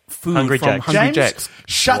bought food Hungry from Jack's. Hungry James, Jack's.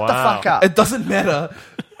 shut the Wow. fuck up. It doesn't matter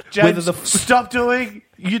whether James, the stop doing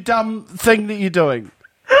you dumb thing that you're doing.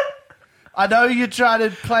 I know you're trying to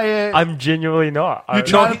play it. I'm genuinely not. You're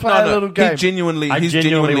trying to play a little game. He's genuinely I he's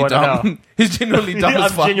genuinely genuinely wanna dumb. know. He's genuinely dumb as I'm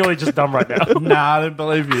fuck. genuinely just dumb right now. Nah, I don't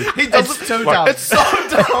believe you. He doesn't. It's too dumb. It's so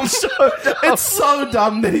dumb. It's so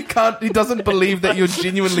dumb that he doesn't believe that you're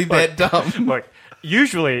genuinely that dumb. Like,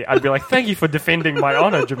 usually I'd be like, thank you for defending my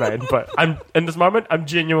honor, Jermaine. But I'm in this moment, I'm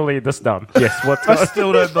genuinely this dumb. Yes, what's I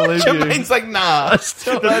still don't believe you. Jermaine's like, nah.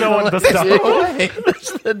 Still There's no one this There's dumb. no way.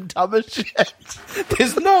 It's the dumbest shit.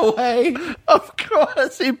 There's no way. Of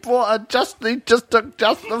course, he just took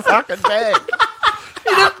just the fucking bag. He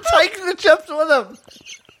didn't take the chips with him.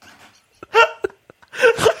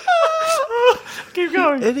 Keep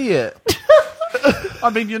going. Idiot. I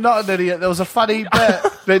mean, you're not an idiot. There was a funny bit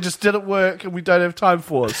that just didn't work, and we don't have time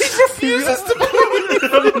for it. Refuses to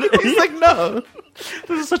believe it. He's like, no.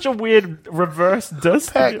 This is such a weird reverse diss.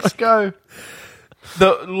 Pax, go.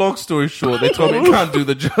 The long story short, they told me I can't do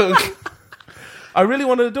the joke. I really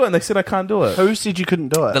wanted to do it, and they said I can't do it. Who said you couldn't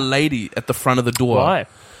do it? The lady at the front of the door. Why?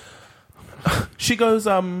 She goes,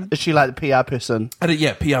 Is she like the PR person?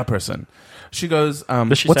 PR person. She goes,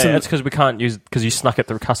 Does she what's say in it's because we can't use because you snuck it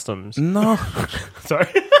through customs? No. Sorry.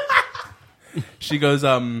 She goes,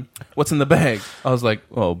 what's in the bag? I was like,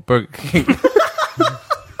 oh, Burger King.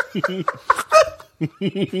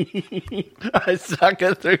 I suck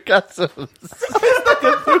it through customs.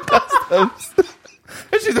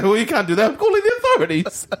 And she's like, well, you can't do that. I'm calling the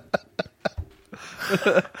authorities.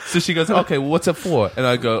 So she goes, okay, well, what's it for? And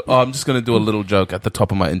I go, oh, I'm just going to do a little joke at the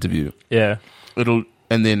top of my interview. Yeah.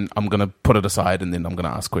 And then I'm going to put it aside, and then I'm going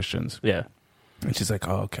to ask questions. Yeah. And she's like,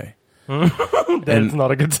 oh, okay. That's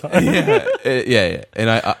not a good sign.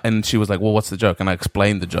 Yeah. And she was like, well, what's the joke? And I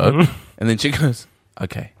explained the joke. And then she goes,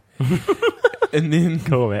 okay. And then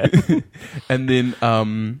Cool, man. and then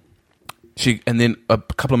a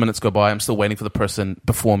couple of minutes go by. I'm still waiting for the person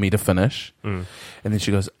before me to finish. And then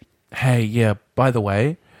she goes, hey, yeah, by the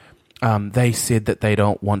way, they said that they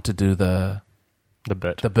don't want to do the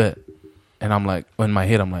bit. And I'm like, in my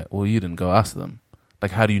head, I'm like, well, you didn't go ask them. Like,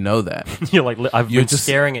 how do you know that? You're like, I've You're been just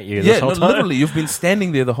staring at you this whole time. literally, you've been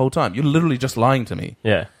standing there the whole time. You're literally just lying to me.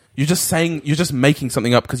 Yeah. You're just making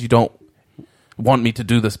something up because you don't want me to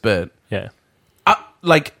do this bit. Yeah.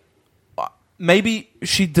 Maybe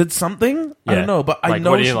she did something. I don't know, but I Like,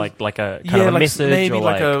 know what do you she- like a kind of a message, maybe or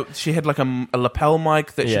like she had like a lapel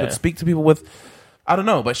mic that she Yeah. would speak to people with. I don't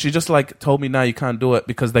know, but she just like told me, "Now you can't do it,"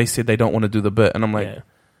 because they said they don't want to do the bit, and I'm like, Yeah.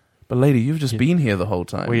 "But lady, you've just been here the whole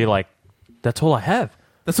time. Were you like, that's all I have?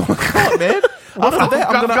 That's all I got, man." After that,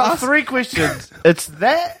 I'm I've gonna got ask. 3 questions. It's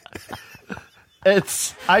that.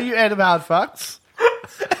 It's, are you Adam Hardfucks?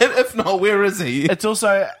 And if not, where is he? It's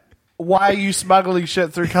also, why are you smuggling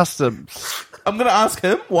shit through customs? I'm gonna ask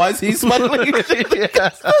him. Why is he smuggling shit?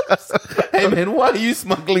 Hey man, why are you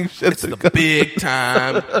smuggling shit? It's the big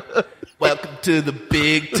time. Welcome to the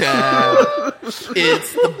big time.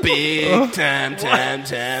 It's the big time.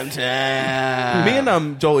 Me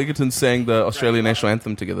and Joel Egerton sang the Australian national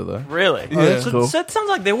anthem together, though. Really? Yeah. So it sounds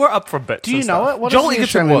like they were up for bits. Do you know it? What Joel is the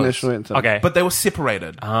Egerton Australian was. national anthem? Okay. But they were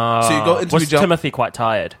separated. So you go into was Joel. Timothy quite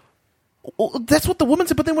tired? Well, that's what the woman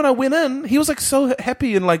said. But then when I went in, he was like so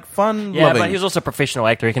happy and like fun. Yeah, loving. but he's also a professional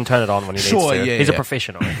actor. He can turn it on when he Sure, needs to. yeah, He's a yeah.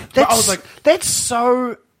 professional. But I was like, That's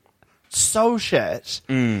so shit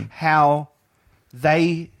how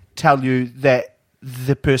they tell you that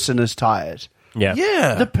the person is tired. Yeah.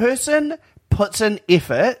 yeah, The person puts in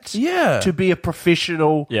effort Yeah. to be a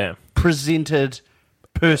professional, Yeah. presented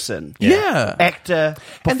person. yeah. Actor,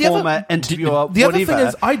 And the other- performer, interviewer, the other whatever. thing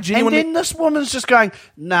is, I genuinely- And then this woman's just going,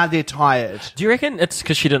 nah, they're tired. Do you reckon it's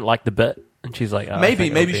because she didn't like the bit? And she's like, oh, I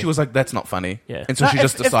think Maybe it'll be- she was like, "That's not funny." Yeah. and so No, she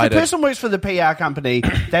just if decided. the person works for the PR company,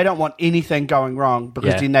 they don't want anything going wrong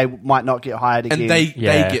because Yeah. then they might not get hired again. and they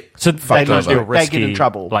Yeah. get so fucked they must over. do risky, They get in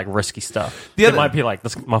trouble. like risky stuff. The It other- might be like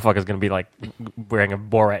this motherfucker's going to be like wearing a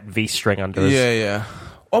Borat V string under his. Yeah.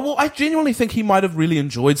 Oh, well, I genuinely think he might have really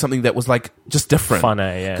enjoyed something that was like just different. Fun,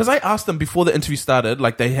 yeah. Because I asked them before the interview started,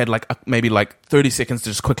 like they had like maybe like 30 seconds to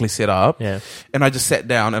just quickly set up. Yeah. And I just sat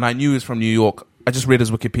down and I knew he was from New York. I just read his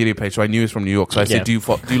Wikipedia page, so I knew he was from New York. So I said,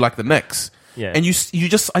 Yeah. do you like the Knicks? Yeah. And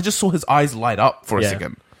I just saw his eyes light up for a Yeah.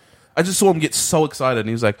 second. I just saw him get so excited, and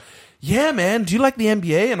he was like, "Yeah, man, do you like the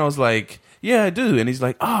NBA?" And I was like, "Yeah, I do." And he's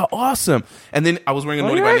like, "Oh, awesome." And then I was wearing a Oh,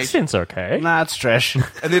 Naughty your by Nature. accent's okay. Nah, it's trash.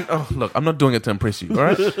 And then, oh, look, I'm not doing it to impress you, all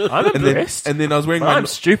right? I'm impressed. And then I was wearing But my. I'm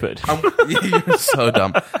stupid. You're so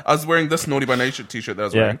dumb. I was wearing this Naughty by Nature t-shirt that I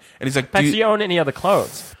was Yeah. wearing, and he's like, Pat, do do you own any other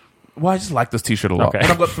clothes? "Well, I just like this t-shirt a lot, Okay. and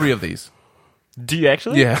I've got 3 of these." Do you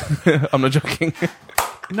actually? Yeah, I'm not joking.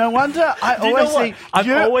 No wonder I Do you know always what? see. I've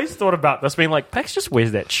you- always thought about this, being like, Pax just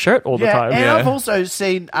wears that shirt all the yeah, time. and Yeah. I've also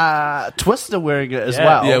seen Twister wearing it as Yeah.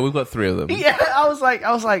 well. Yeah, we've got 3 of them. Yeah, I was like,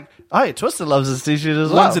 oh, yeah, Twister loves his t-shirt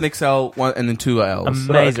as well. One's an XL, one, and then 2 are L's.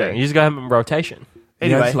 Amazing. Okay. You just got him in rotation. Yeah, I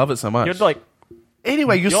Anyway, just love it so much. You're like,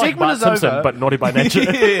 anyway, your you're like segment Bart is Simpson, over. but naughty by nature.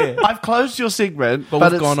 yeah. I've closed your segment, But but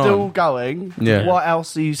what's it's gone still on? going. Yeah. What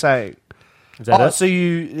else are you saying? Is that it? So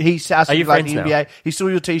he asked Are you you if you like friends the now? NBA. He saw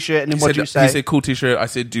your t-shirt, and then He what said, did you say? he said, "Cool t-shirt." I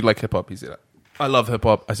said, "Do you like hip hop?" He said, "I love hip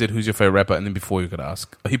hop." I said, "Who's your favorite rapper?" And then before he could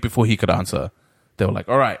answer, they were like,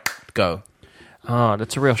 "All right, go." Oh,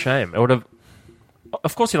 that's a real shame. It would have.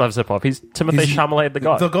 Of course, he loves hip hop. He's Timothy He's- Chalamet, the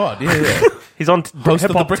god. The God, yeah. He's on Host of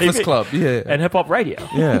hip the hop Breakfast TV Club, yeah. and hip hop radio.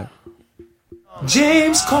 Yeah.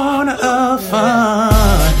 James Corner of Fun.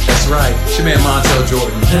 That's right. It's your man Montel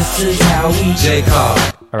Jordan. This is how we J. Cobb.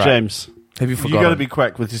 All right, James, Have you you forgotten? got to be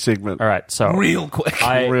quick with your segment. all right. So real quick.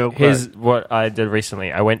 Real quick. Here's what I did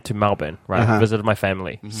recently. I went to Melbourne. Right, visited my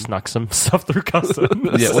family, snuck some stuff through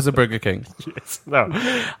customs. Yeah, it was a Burger King. No,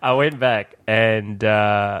 I went back and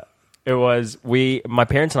it was my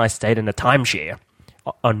parents and I stayed in a timeshare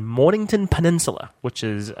on Mornington Peninsula, which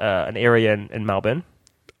is an area in Melbourne.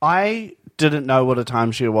 I didn't know what a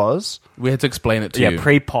timeshare was. We had to explain it to Yeah, you.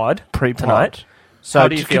 pre-pod Pre-pod. tonight. So How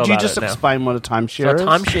do you feel could you about just it now? explain what a So timeshare a is?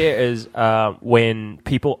 timeshare is when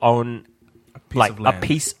people own like of a land.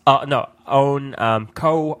 piece. Co-own.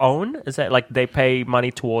 Is that like they pay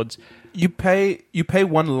money towards? You pay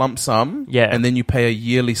one lump sum, Yeah. and then you pay a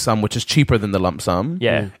yearly sum, which is cheaper than the lump sum.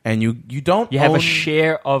 Yeah. And you don't You have own a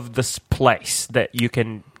share of this place that you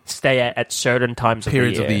can stay at certain times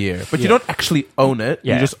periods of the year. but you don't actually own it.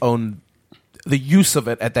 Yeah. You just own the use of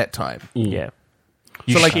it at that time. Yeah.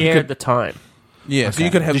 You So, like, you share could- the time. Yeah, so you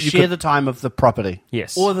could have You share the time of the property.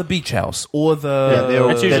 Yes. or the beach house or the Yeah, they're all,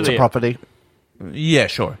 That's that's usually a it. property. yeah,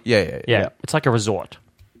 sure, yeah. yeah. It's like a resort.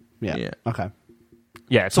 Yeah. Yeah. Okay.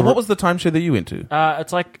 Yeah. It's So a what was the timeshare that you went to?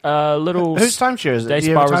 It's like a little. Whose timeshare is it? Day Do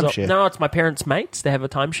you spa have a resort. timeshare? No, it's my parents' mates. They have a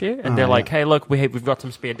timeshare, and they're like, "Hey, look, we've got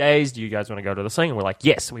some spare days. Do you guys want to go to the thing?" And we're like,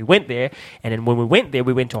 "Yes." We went there, and then when we went there,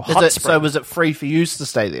 we went to a hot spring. So was it free for you to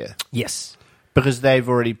stay there? Yes, Because they've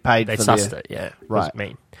already paid they for sussed their... it. Yeah, it Right. was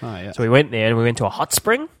mean. Oh, yeah. So we went there, and we went to a hot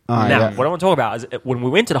spring. Oh, now, yeah. what I want to talk about is when we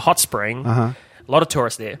went to the hot spring. A lot of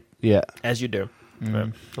tourists there. Yeah. as you do.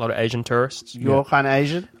 A lot of Asian tourists. You're kind of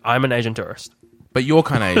Asian? I'm an Asian tourist. But you're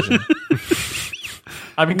kind of Asian.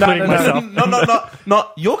 I'm including myself.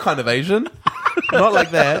 Not you're kind of Asian. Not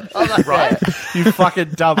like that. Right. You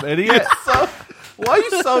fucking dumb idiot. Why are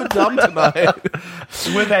you so dumb tonight?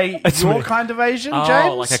 Were they your kind of Asian, James?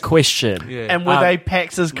 Oh, like a question. Yeah. And were they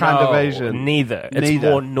Pax's kind of No, Asian? Neither. It's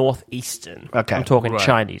Neither. more northeastern. Okay. I'm talking Right.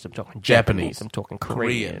 Chinese. I'm talking Japanese. Japanese. I'm talking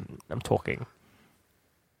Korean. Korean. I'm talking.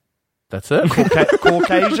 That's it?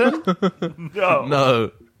 Caucasian? No.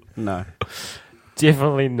 No. No.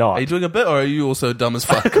 Definitely not. Are you doing a bit, or are you also dumb as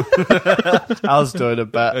fuck? I was doing a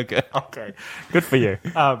bit. Okay. Okay, good for you.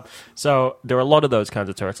 So there are a lot of those kinds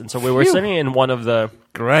of tourists, and so we were sitting in one of the.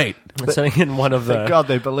 Great. Sitting in one of the. God,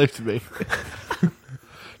 they believed me.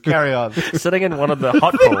 Carry on. Sitting in one of the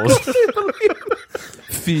hot pools.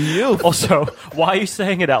 Feel. Also, why are you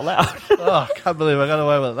saying it out loud? Oh, I can't believe I got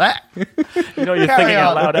away with that. You know you're Carry thinking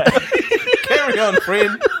out on. loud. Carry on,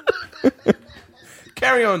 friend.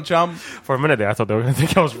 Carry on, chum. For a minute there, I thought they were going to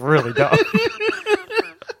think I was really dumb.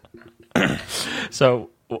 So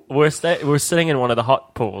we're sitting in one of the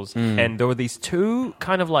hot pools, and there were these two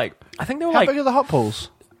kind of like, I think they were How like, big are the hot pools?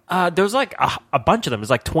 there was like a bunch of them. There's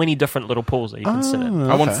like 20 different little pools that you can sit in.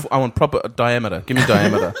 I want proper diameter. Give me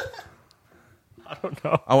diameter. I don't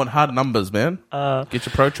know. I want hard numbers, man. Get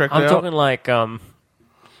your protractor I'm out. talking like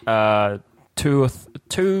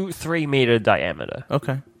 2-3 meter diameter.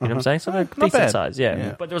 Okay. You know what I'm saying? So they're Not decent bad. size, yeah.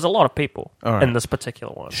 Yeah. But there was a lot of people All right. in this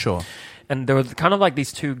particular one. Sure. And there were kind of like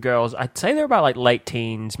these two girls. I'd say they're about like late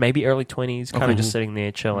teens, maybe early 20s, kind of just sitting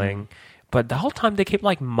there chilling. But the whole time they kept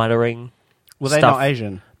like muttering. Were they stuff. not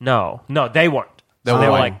Asian? No, they weren't. They So were they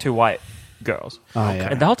were white. like two white girls. Oh, yeah.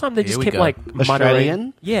 And the whole time they Here just we kept go. like Australian?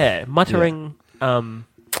 muttering. Yeah, muttering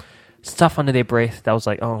stuff under their breath. That was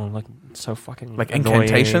like, oh, like so fucking Like annoying.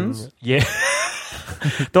 incantations? Yeah.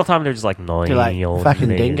 The whole time they're just like, no, They're like, fucking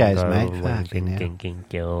dingoes, mate. Fucking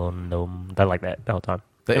hell. They're like that the whole time.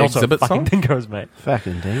 The And also exhibit fucking song? dingoes, mate.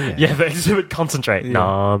 Fucking dingo. Yeah, the exhibit concentrate.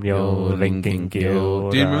 Nam yo Yo, linking Gil. gil.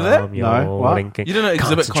 Do you remember that? Nam yo No, what? linking- You don't know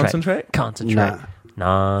exhibit concentrate? Concentrate.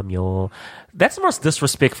 Nam yo. That's the most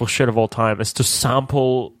disrespectful shit of all time, is to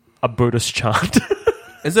sample a Buddhist chant.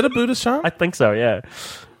 Is it a Buddhist chant? I think so, yeah.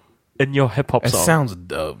 In your hip hop It song. sounds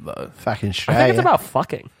dope, though. Fucking I Australia. think it's about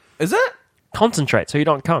fucking. Is it? Concentrate so you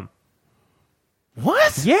don't come.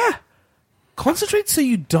 What? Yeah. Concentrate so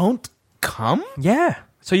you don't come? Yeah.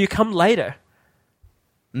 So you come later.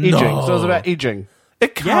 Edging. No. So it was about edging.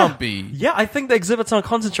 It can't be. Yeah, I think the exhibits on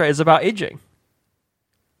Concentrate is about edging.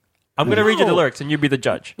 I'm going to read you the lyrics and you be the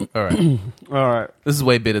judge. All right. All right. This is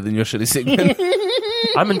way better than your shitty segment.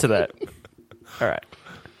 I'm into that. All right.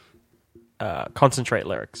 Concentrate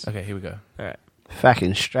lyrics. Okay, here we go. All right.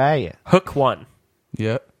 Fucking Australia. Hook 1.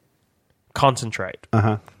 Yeah. Concentrate.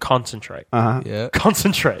 Concentrate. Yeah.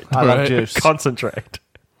 Concentrate. I love Right. juice. Concentrate.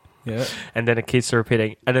 Yeah. And then it keeps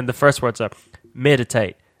repeating. And then the first words are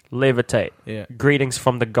meditate, levitate, Yeah. greetings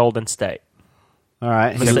from the golden state. All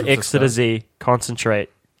right. Yeah. Mr. Yeah. X to the Z,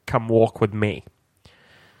 concentrate, come walk with me.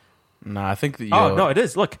 Nah, I think that you. Oh, no, it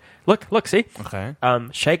is. Look, see? Okay.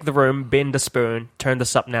 Shake the room, bend a spoon, turn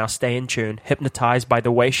this up now, stay in tune, hypnotized by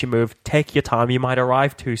the way she moved, take your time, you might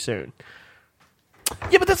arrive too soon.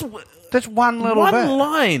 Yeah, but that's one little one bit.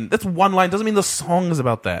 line. That's one line. Doesn't mean the song is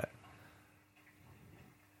about that.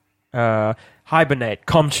 Hibernate,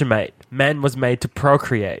 consummate, man was made to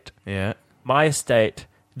procreate. Yeah. My estate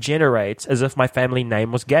generates as if my family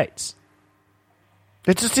name was Gates.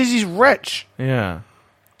 It just says he's rich. Yeah.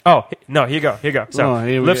 Oh, no, here you go. So,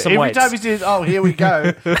 Here we lift go. some Every weights. time he says, "Oh, here we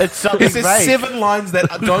go," it's something He says vague. 7 lines that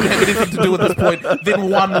don't have anything to do with this point, then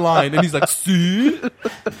one line, and he's like, see?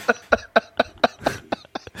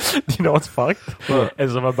 You know what's fucked?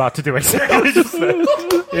 As I'm about to do exactly just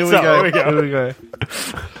that. Here we So, go. here we go. Here we go.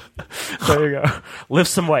 There you go. Lift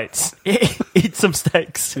some weights. Eat some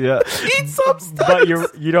steaks. Yeah. Eat some stuff. But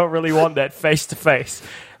you don't really want that face to face.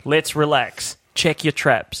 Let's relax. Check your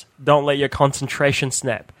traps. Don't let your concentration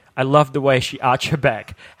snap. I love the way she arched her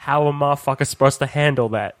back. How a motherfucker supposed to handle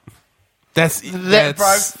that? That's That,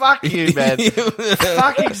 bro, fuck you, man.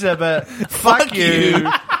 Fuck Exhibit. Fuck you.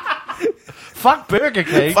 Fuck Burger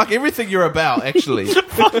King. Fuck everything you're about, actually.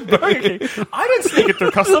 Burger King. I didn't sneak it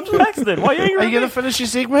through customs by accident. Why are you angry Are at you going me? to finish your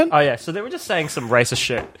segment? Oh yeah, so they were just saying some racist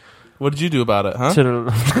shit. What did you do about it, huh?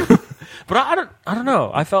 But I don't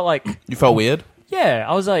know. I felt like, You felt weird? yeah,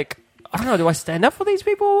 I was like, I don't know. Do I stand up for these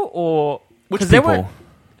people or Which 'cause people?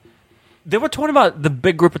 They were talking about the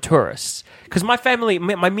big group of tourists because my family,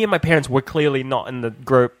 me and my parents were clearly not in the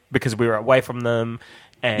group because we were away from them.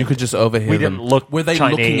 And You could just overhear we them. didn't look Were they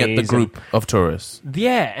looking at the Chinese group of tourists?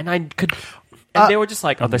 Yeah, and I could. And they were just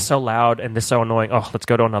like, oh, they're so loud and they're so annoying. Oh, let's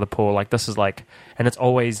go to another pool. Like, this is like, and it's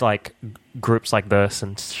always like groups like this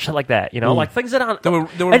and shit like that, you know? Like, things that aren't. There were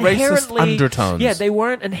racist undertones. Yeah, they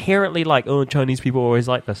weren't inherently like, oh, Chinese people are always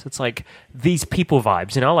like this. It's like these people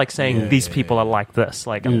vibes, you know? Like saying these people are like this.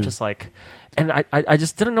 Like, I'm just like, and I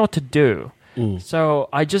just didn't know what to do. So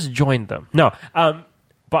I just joined them. No,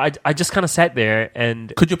 but I just kind of sat there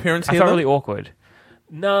and. Could your parents I hear felt them? really awkward.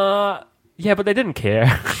 Nah, yeah, but they didn't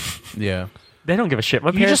care. Yeah. They don't give a shit.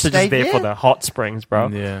 My You parents just are just stayed there there? for the hot springs, bro.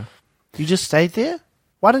 Yeah. You just stayed there?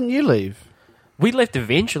 Why didn't you leave? We left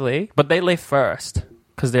eventually, but they left first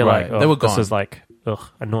because they're Right. like, oh, They were this gone. is like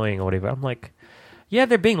annoying or whatever. I'm like, yeah,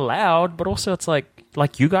 they're being loud, but also it's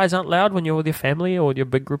like you guys aren't loud when you're with your family or your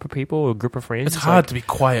big group of people or a group of friends. It's hard like, to be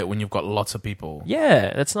quiet when you've got lots of people.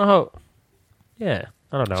 Yeah, that's not how. Yeah,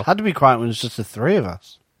 I don't know. It's hard to be quiet when it's just the three of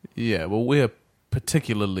us. Yeah, well, we're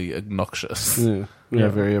particularly obnoxious. Yeah,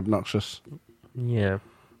 very obnoxious. Yeah.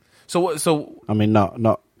 So I mean,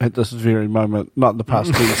 not at this very moment, not in the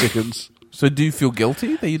past 10 seconds. So do you feel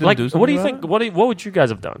guilty that you didn't Like, do something? what do you about think? it? What would you guys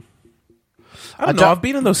have done? I don't know. I've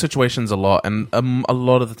been in those situations a lot, and a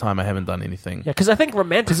lot of the time I haven't done anything. Yeah, because I think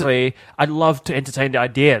romantically, I'd love to entertain the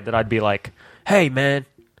idea that I'd be like, "Hey, man,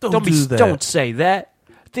 Don't do that. don't say that.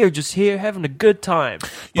 They're just here having a good time."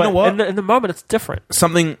 You know But what? In the moment, it's different.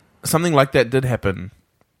 Something like that did happen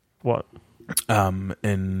What?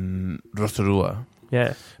 in Rotorua,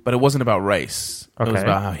 Yeah. but it wasn't about race. It was Okay.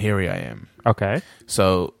 about how hairy I am. Okay.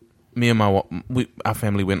 So me and our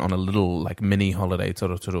family went on a little like mini holiday to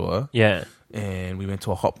Rotorua, Yeah. and we went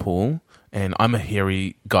to a hot pool. And I'm a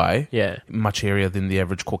hairy guy, Yeah. much hairier than the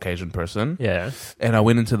average Caucasian person. Yeah. And I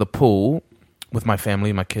went into the pool with my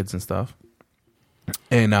family, my kids and stuff.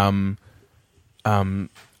 And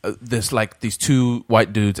there's like these two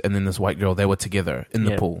white dudes and then this white girl. They were together in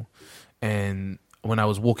the Yeah. pool. And when I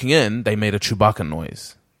was walking in, they made a Chewbacca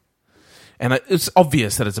noise. And it's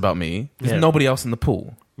obvious that it's about me. There's Yeah. nobody else in the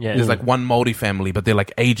pool. Yeah. There's like one Māori family, but they're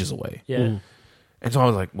like ages away. Yeah. And so I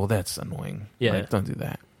was like, well, that's annoying. Yeah. Like, don't do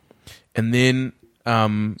that. And then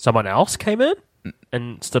Someone else came in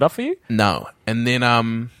and stood up for you. no. And then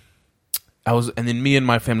and then me and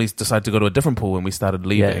my family decided to go to a different pool when we started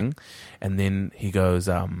leaving. And then he goes,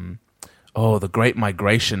 oh, the great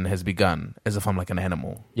migration has begun, as if I'm like an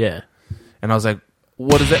animal. Yeah. And I was like,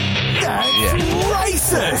 what is that? Yeah.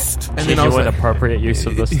 Racist! And then I was Genuine like, appropriate use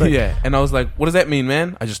of this thing. yeah. And I was like, what does that mean,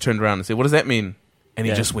 man? I just turned around and said, what does that mean? And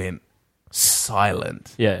he Yeah. just went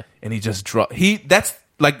silent. Yeah. And he just dropped. That's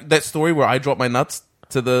like that story where I dropped my nuts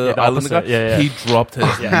to the the island opposite. guy. Yeah, yeah. He dropped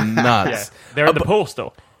his Yeah. nuts. They're in the pool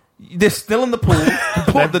still. They're still in the pool.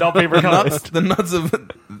 They've not been recovered. the nuts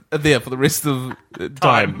are there for the rest of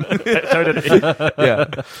time. So did he. Yeah,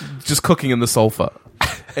 just cooking in the sulfur.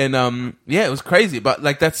 And yeah, it was crazy. But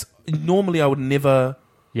like that's normally I would never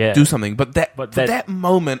Yeah. do something. But for that- that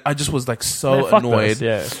moment, I just was like so Man, fuck annoyed. this,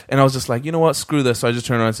 yeah. And I was just like, you know what? Screw this. So I just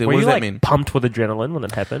turned around and said, Were what you does like that mean? pumped with adrenaline when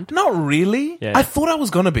it happened? Not really. Yeah. I thought I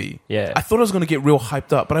was gonna be. Yeah. I thought I was gonna get real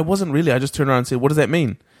hyped up, but I wasn't really. I just turned around and said, "What does that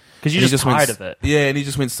mean?" Because you're And he just went tired of it. Yeah, and he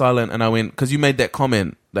just went silent, and I went, because you made that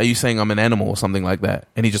comment, are you saying I'm an animal or something like that?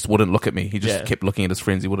 And he just wouldn't look at me. He just Yeah. kept looking at his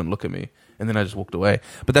friends. He wouldn't look at me, and then I just walked away.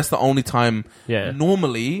 But that's the only time. Yeah.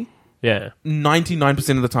 Normally, Yeah.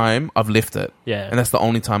 99% of the time, I've left it. Yeah. And that's the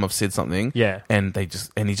only time I've said something. Yeah. And he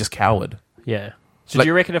just cowered. Yeah. So Like- do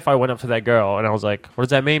you reckon if I went up to that girl and I was like, what does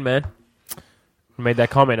that mean, man? I made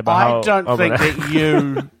that comment about how... I don't think that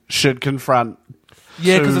you should confront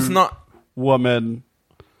Yeah, because two it's not. women.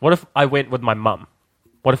 What if I went with my mum?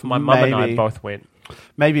 What if my mum and I Maybe. both went?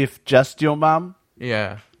 Maybe if just your mum.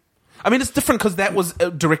 Yeah. I mean, it's different because that was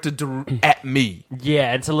directed at me.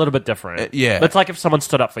 Yeah, it's a little bit different. yeah. It's like if someone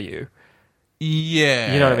stood up for you.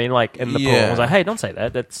 Yeah. You know what I mean? Like in the pool. I was like, hey, don't say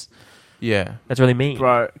that. That's Yeah. really mean.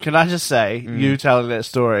 Bro, can I just say, you telling that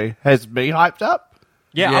story has me hyped up?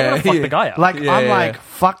 Yeah, I Yeah, want to fuck yeah. the guy up. Like, Yeah, I'm yeah, like, yeah.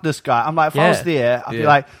 fuck this guy. I'm like, if I was Yeah. there, I'd be Yeah.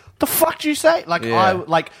 like, the fuck do you say? Like, Yeah.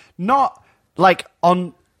 not, like,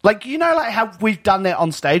 on, like, you know, like how we've done that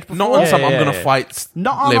on stage before? Not on some yeah, I'm gonna yeah. fight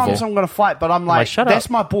Not on level. I'm going to fight, but I'm like, shut that's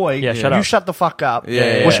up. my boy. Yeah, shut you up. shut the fuck up.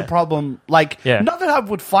 Yeah, What's yeah. your problem? Like, Yeah. not that I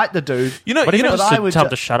would fight the dude. You know, what do you mean but just I to would tell him ju-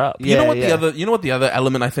 to shut up? you know Yeah, what yeah. the other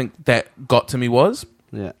element I think that got to me was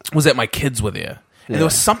Yeah. that my kids were there. And there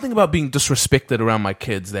was something about being disrespected around my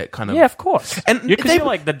kids that kind of Yeah, of course. And Because they- you're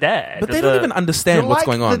like the dad. but or they don't the- even understand You're what's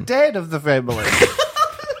like going on. the dad of the family.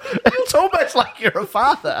 It's almost like you're a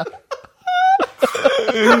father.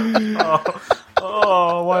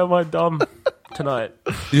 Oh, why am I dumb tonight?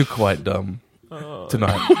 You're quite dumb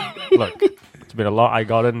tonight. Look, it's been a lot. I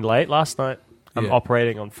got in late last night. I'm Yeah.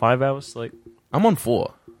 operating on 5 hours sleep. I'm on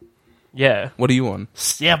 4. Yeah. What are you on?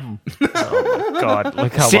 7. Oh, God.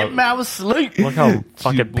 Look how 7 hours sleep. Look how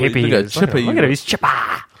fucking boy, peppy he look at is. chipper Look you at him. are. He's chipper.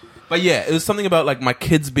 But yeah, it was something about like my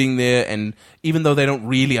kids being there, and even though they don't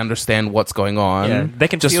really understand what's going on, Yeah, they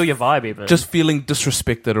can just, feel your vibe even. just feeling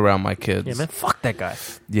disrespected around my kids. yeah, man. Fuck that guy.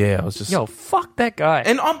 Yeah, I was just Yo, fuck that guy.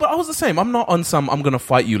 and but I was the same. I'm not on some I'm gonna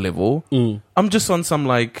fight you level. I'm just on some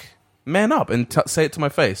like man up and say it to my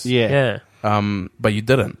face. Yeah. yeah, But you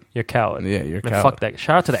didn't. you're a coward. Yeah, you're a Man, coward. fuck that.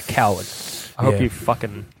 Shout out to that coward. I hope Yeah. you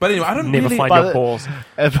fucking But anyway, I don't never really. find But your balls.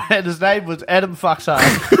 And his name was Adam Fucks Up.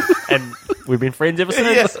 And we've been friends ever since.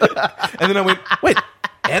 Yes. And then I went, wait,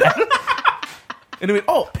 Adam? And he went,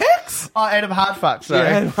 oh, Pex? Oh, Adam Hardfuck, sorry.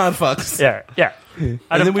 Yeah, hard fucks. Yeah, yeah. And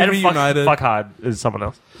then we reunited. Fuck hard is someone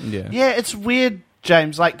else. Yeah. Yeah, it's weird,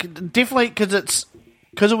 James. Like, definitely because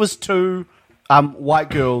it was two white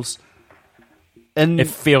girls in It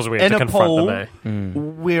feels weird in to a confront pool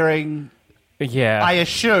them. wearing, Yeah. I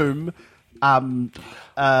assume,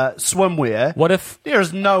 swimwear. What if There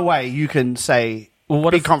is no way you can say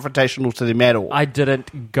what be if confrontational to them at all. I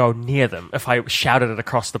didn't go near them? If I shouted it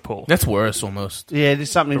across the pool. That's worse almost. Yeah, there's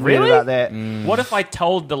something Really? weird about that. What if I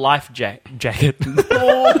told the life jacket?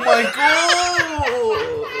 Oh my god!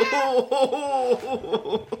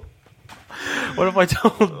 What if I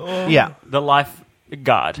told Yeah, the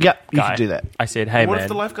lifeguard? Yep, you guy? could do that. I said, "Hey, What man." if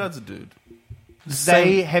the lifeguard's a dude?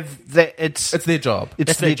 they have that. It's It's their job. it's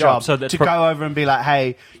It's their their job, job so that to pro- go over and be like,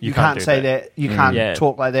 "Hey, you can't can't do say that. that. You can't Yeah.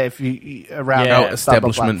 talk like that if you around Yeah. our No,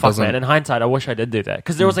 establishment Fuck, doesn't. man. In hindsight, I wish I did do that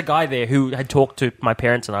because there was a guy there who had talked to my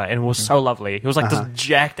parents and I, and it was so lovely. He was like this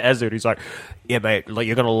jacked ass dude. He's like, "Yeah, mate, like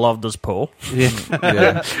you're gonna love this pool." Yeah.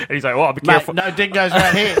 And he's like, "Well, be Mate, careful." no dingoes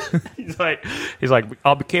right here. he's like,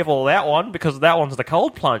 "I'll be careful of that one because that one's the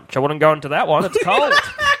cold plunge. I wouldn't go into that one. It's cold."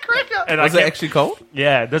 And Was it actually cold?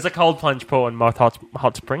 Yeah, there's a cold plunge pool in Moth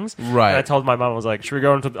Hot Springs. Right. And I told my mum, I was like, should we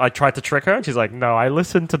go into... I tried to trick her, and she's like, no, I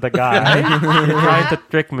listened to the guy. You're trying to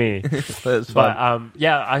trick me. That's But, fun.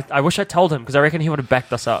 yeah, I wish I told him, because I reckon he would have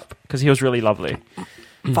backed us up, because he was really lovely.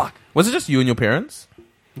 Fuck. Was it just you and your parents?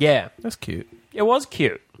 Yeah, That's cute. it was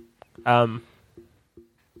cute.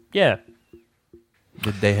 Yeah.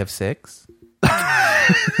 Did they have sex?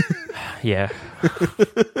 Yeah.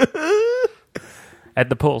 At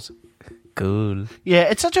the pools. Cool. Yeah,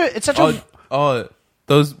 it's such a. Oh,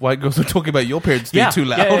 those white girls were talking about your parents being too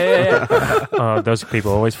loud. Yeah. Oh, those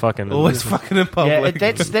people always fucking... Always fucking in public.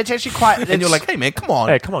 Yeah, that's actually quite. and you're like, hey man, come on.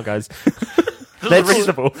 Hey, come on, guys. This That's- is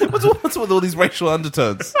reasonable. What's with all these racial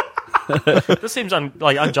undertones? This seems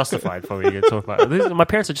unjustified for me to talk about. My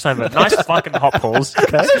parents are just having nice fucking hot pools.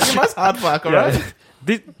 Okay? You must hard fuck, alright? Yeah.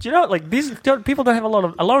 Do you know, like these people don't have a lot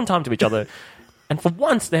of alone time to each other, and for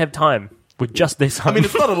once they have time with just this. I mean,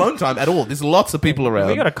 it's not alone time at all. There's lots of people around.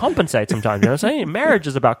 we got to compensate sometimes. You know what I'm saying? Marriage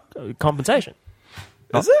is about compensation,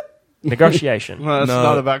 Is it? negotiation, No, it's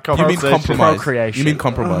not about You mean conversation. compromise. procreation. You mean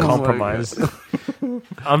compromise. compromise.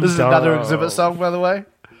 This is another exhibit song, by the way.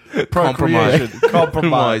 Compromise.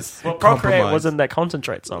 Compromise. Well, procreate Compromise. was in that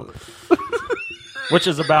concentrate song, which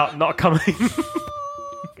is about not coming.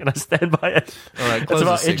 And I stand by it. All right, It's close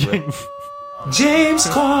about this segment. itching. James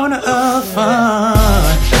Corner of Fun.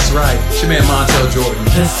 That's right. It's your man Montel Jordan.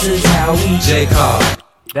 This is how we J. Cobb.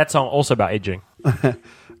 That song also about edging.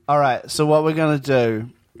 All right, so what we're going to do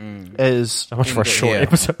is So much for a End it short here.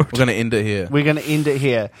 episode. We're going to end it here. we're going to end it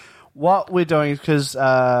here. What we're doing is because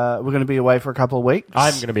we're going to be away for a couple of weeks.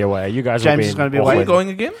 I'm going to be away. You guys James will be is gonna be Are away. we going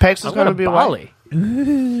again? Pax is I'm going to be away. Bali.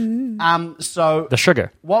 So The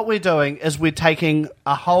sugar. what we're doing is we're taking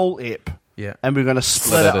a whole ep Yeah. and we're going to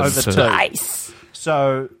split it Split it over into- two. Nice.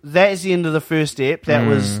 So that is the end of the first ep. That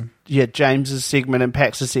was James's segment and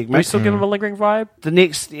Pax's Do we segment. still give them a lingering vibe? The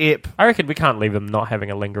next ep, I reckon we can't leave them not having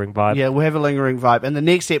a lingering vibe. yeah, we'll have a lingering vibe, and the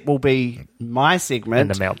next ep will be my segment And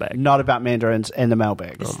the mailbag. not about mandarins and the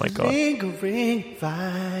mailbags. Oh my god. Lingering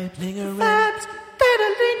vibe, lingering vibes that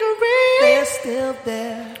are lingering. They're still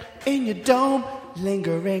there, and you don't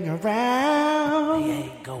lingering around. They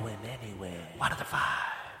ain't going anywhere. What are the vibes?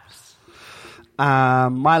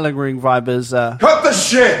 My lingering vibe is Cut the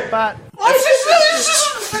shit! but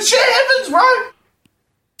Shit happens, right?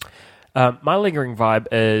 My lingering vibe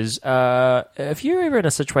is if you're ever in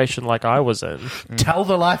a situation like I was in, tell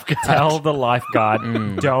the lifeguard. tell the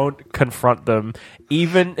lifeguard, don't confront them,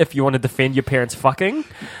 even if you want to defend your parents fucking.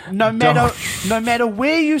 no matter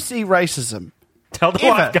where you see racism, Tell the ever,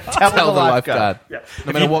 lifeguard. tell the lifeguard.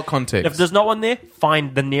 No matter what context. If there's not one there,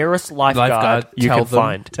 find the nearest lifeguard, Lifeguard, you tell can them.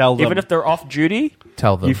 find. Tell them. Even if they're off duty,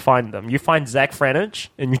 Tell them. you find them. You find Zach Franich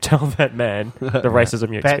and you tell that man the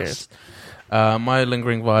racism you Pax. experienced. My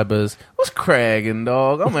lingering vibe is, what's cracking,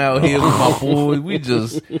 dog? I'm out here with my boy. We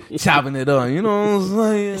just chopping it up. You know what I'm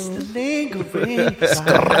saying? It's the lingering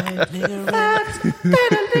vibe. Lingering vibes that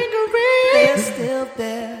are lingering. They're still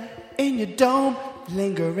there in your dome,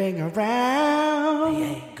 lingering around. They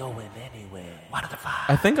ain't going anywhere. What are the vibes?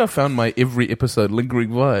 I think I found my every episode lingering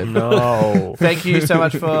vibe. No. Thank you so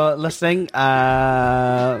much for listening.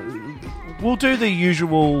 We'll do the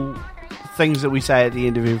usual things that we say at the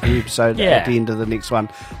end of every episode at the end of the next one.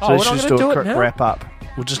 So let's just do a quick wrap up.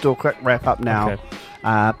 We'll just do a quick wrap up now. Okay.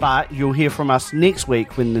 But you'll hear from us next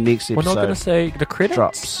week when the next episode We're not going to say the credits?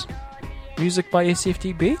 drops. Music by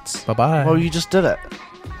SFT Beats? Bye-bye. Well, you just did it.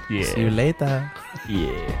 Yeah. See you later.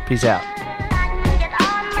 Yeah. Peace out.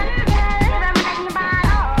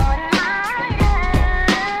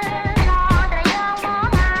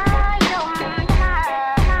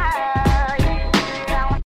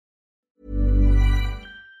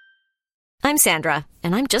 I'm Sandra,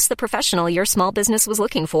 and I'm just the professional your small business was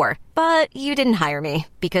looking for. But you didn't hire me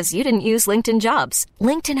because you didn't use LinkedIn Jobs.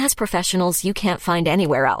 LinkedIn has professionals you can't find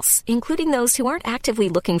anywhere else, including those who aren't actively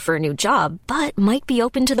looking for a new job, but might be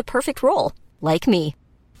open to the perfect role, like me.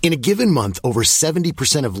 In a given month, over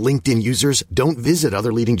 70% of LinkedIn users don't visit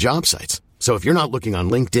other leading job sites. So if you're not looking on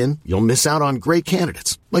LinkedIn, you'll miss out on great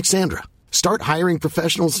candidates like Sandra. Start hiring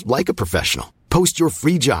professionals like a professional. Post your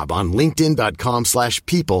free job on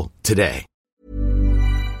linkedin.com/people today.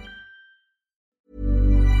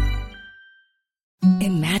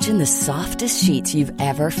 Imagine the softest sheets you've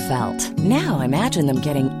ever felt. Now imagine them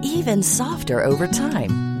getting even softer over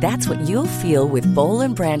time. That's what you'll feel with Boll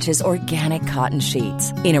 & Branch's organic cotton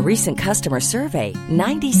sheets. In a recent customer survey,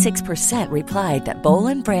 96% replied that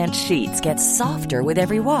Boll & Branch sheets get softer with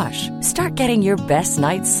every wash. Start getting your best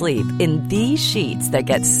night's sleep in these sheets that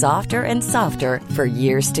get softer and softer for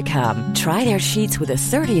years to come. Try their sheets with a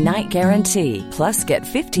 30-night guarantee. Plus, get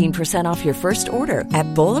 15% off your first order at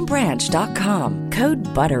bollandbranch.com. Code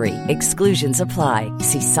BUTTERY. Exclusions apply.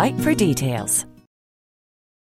 See site for details.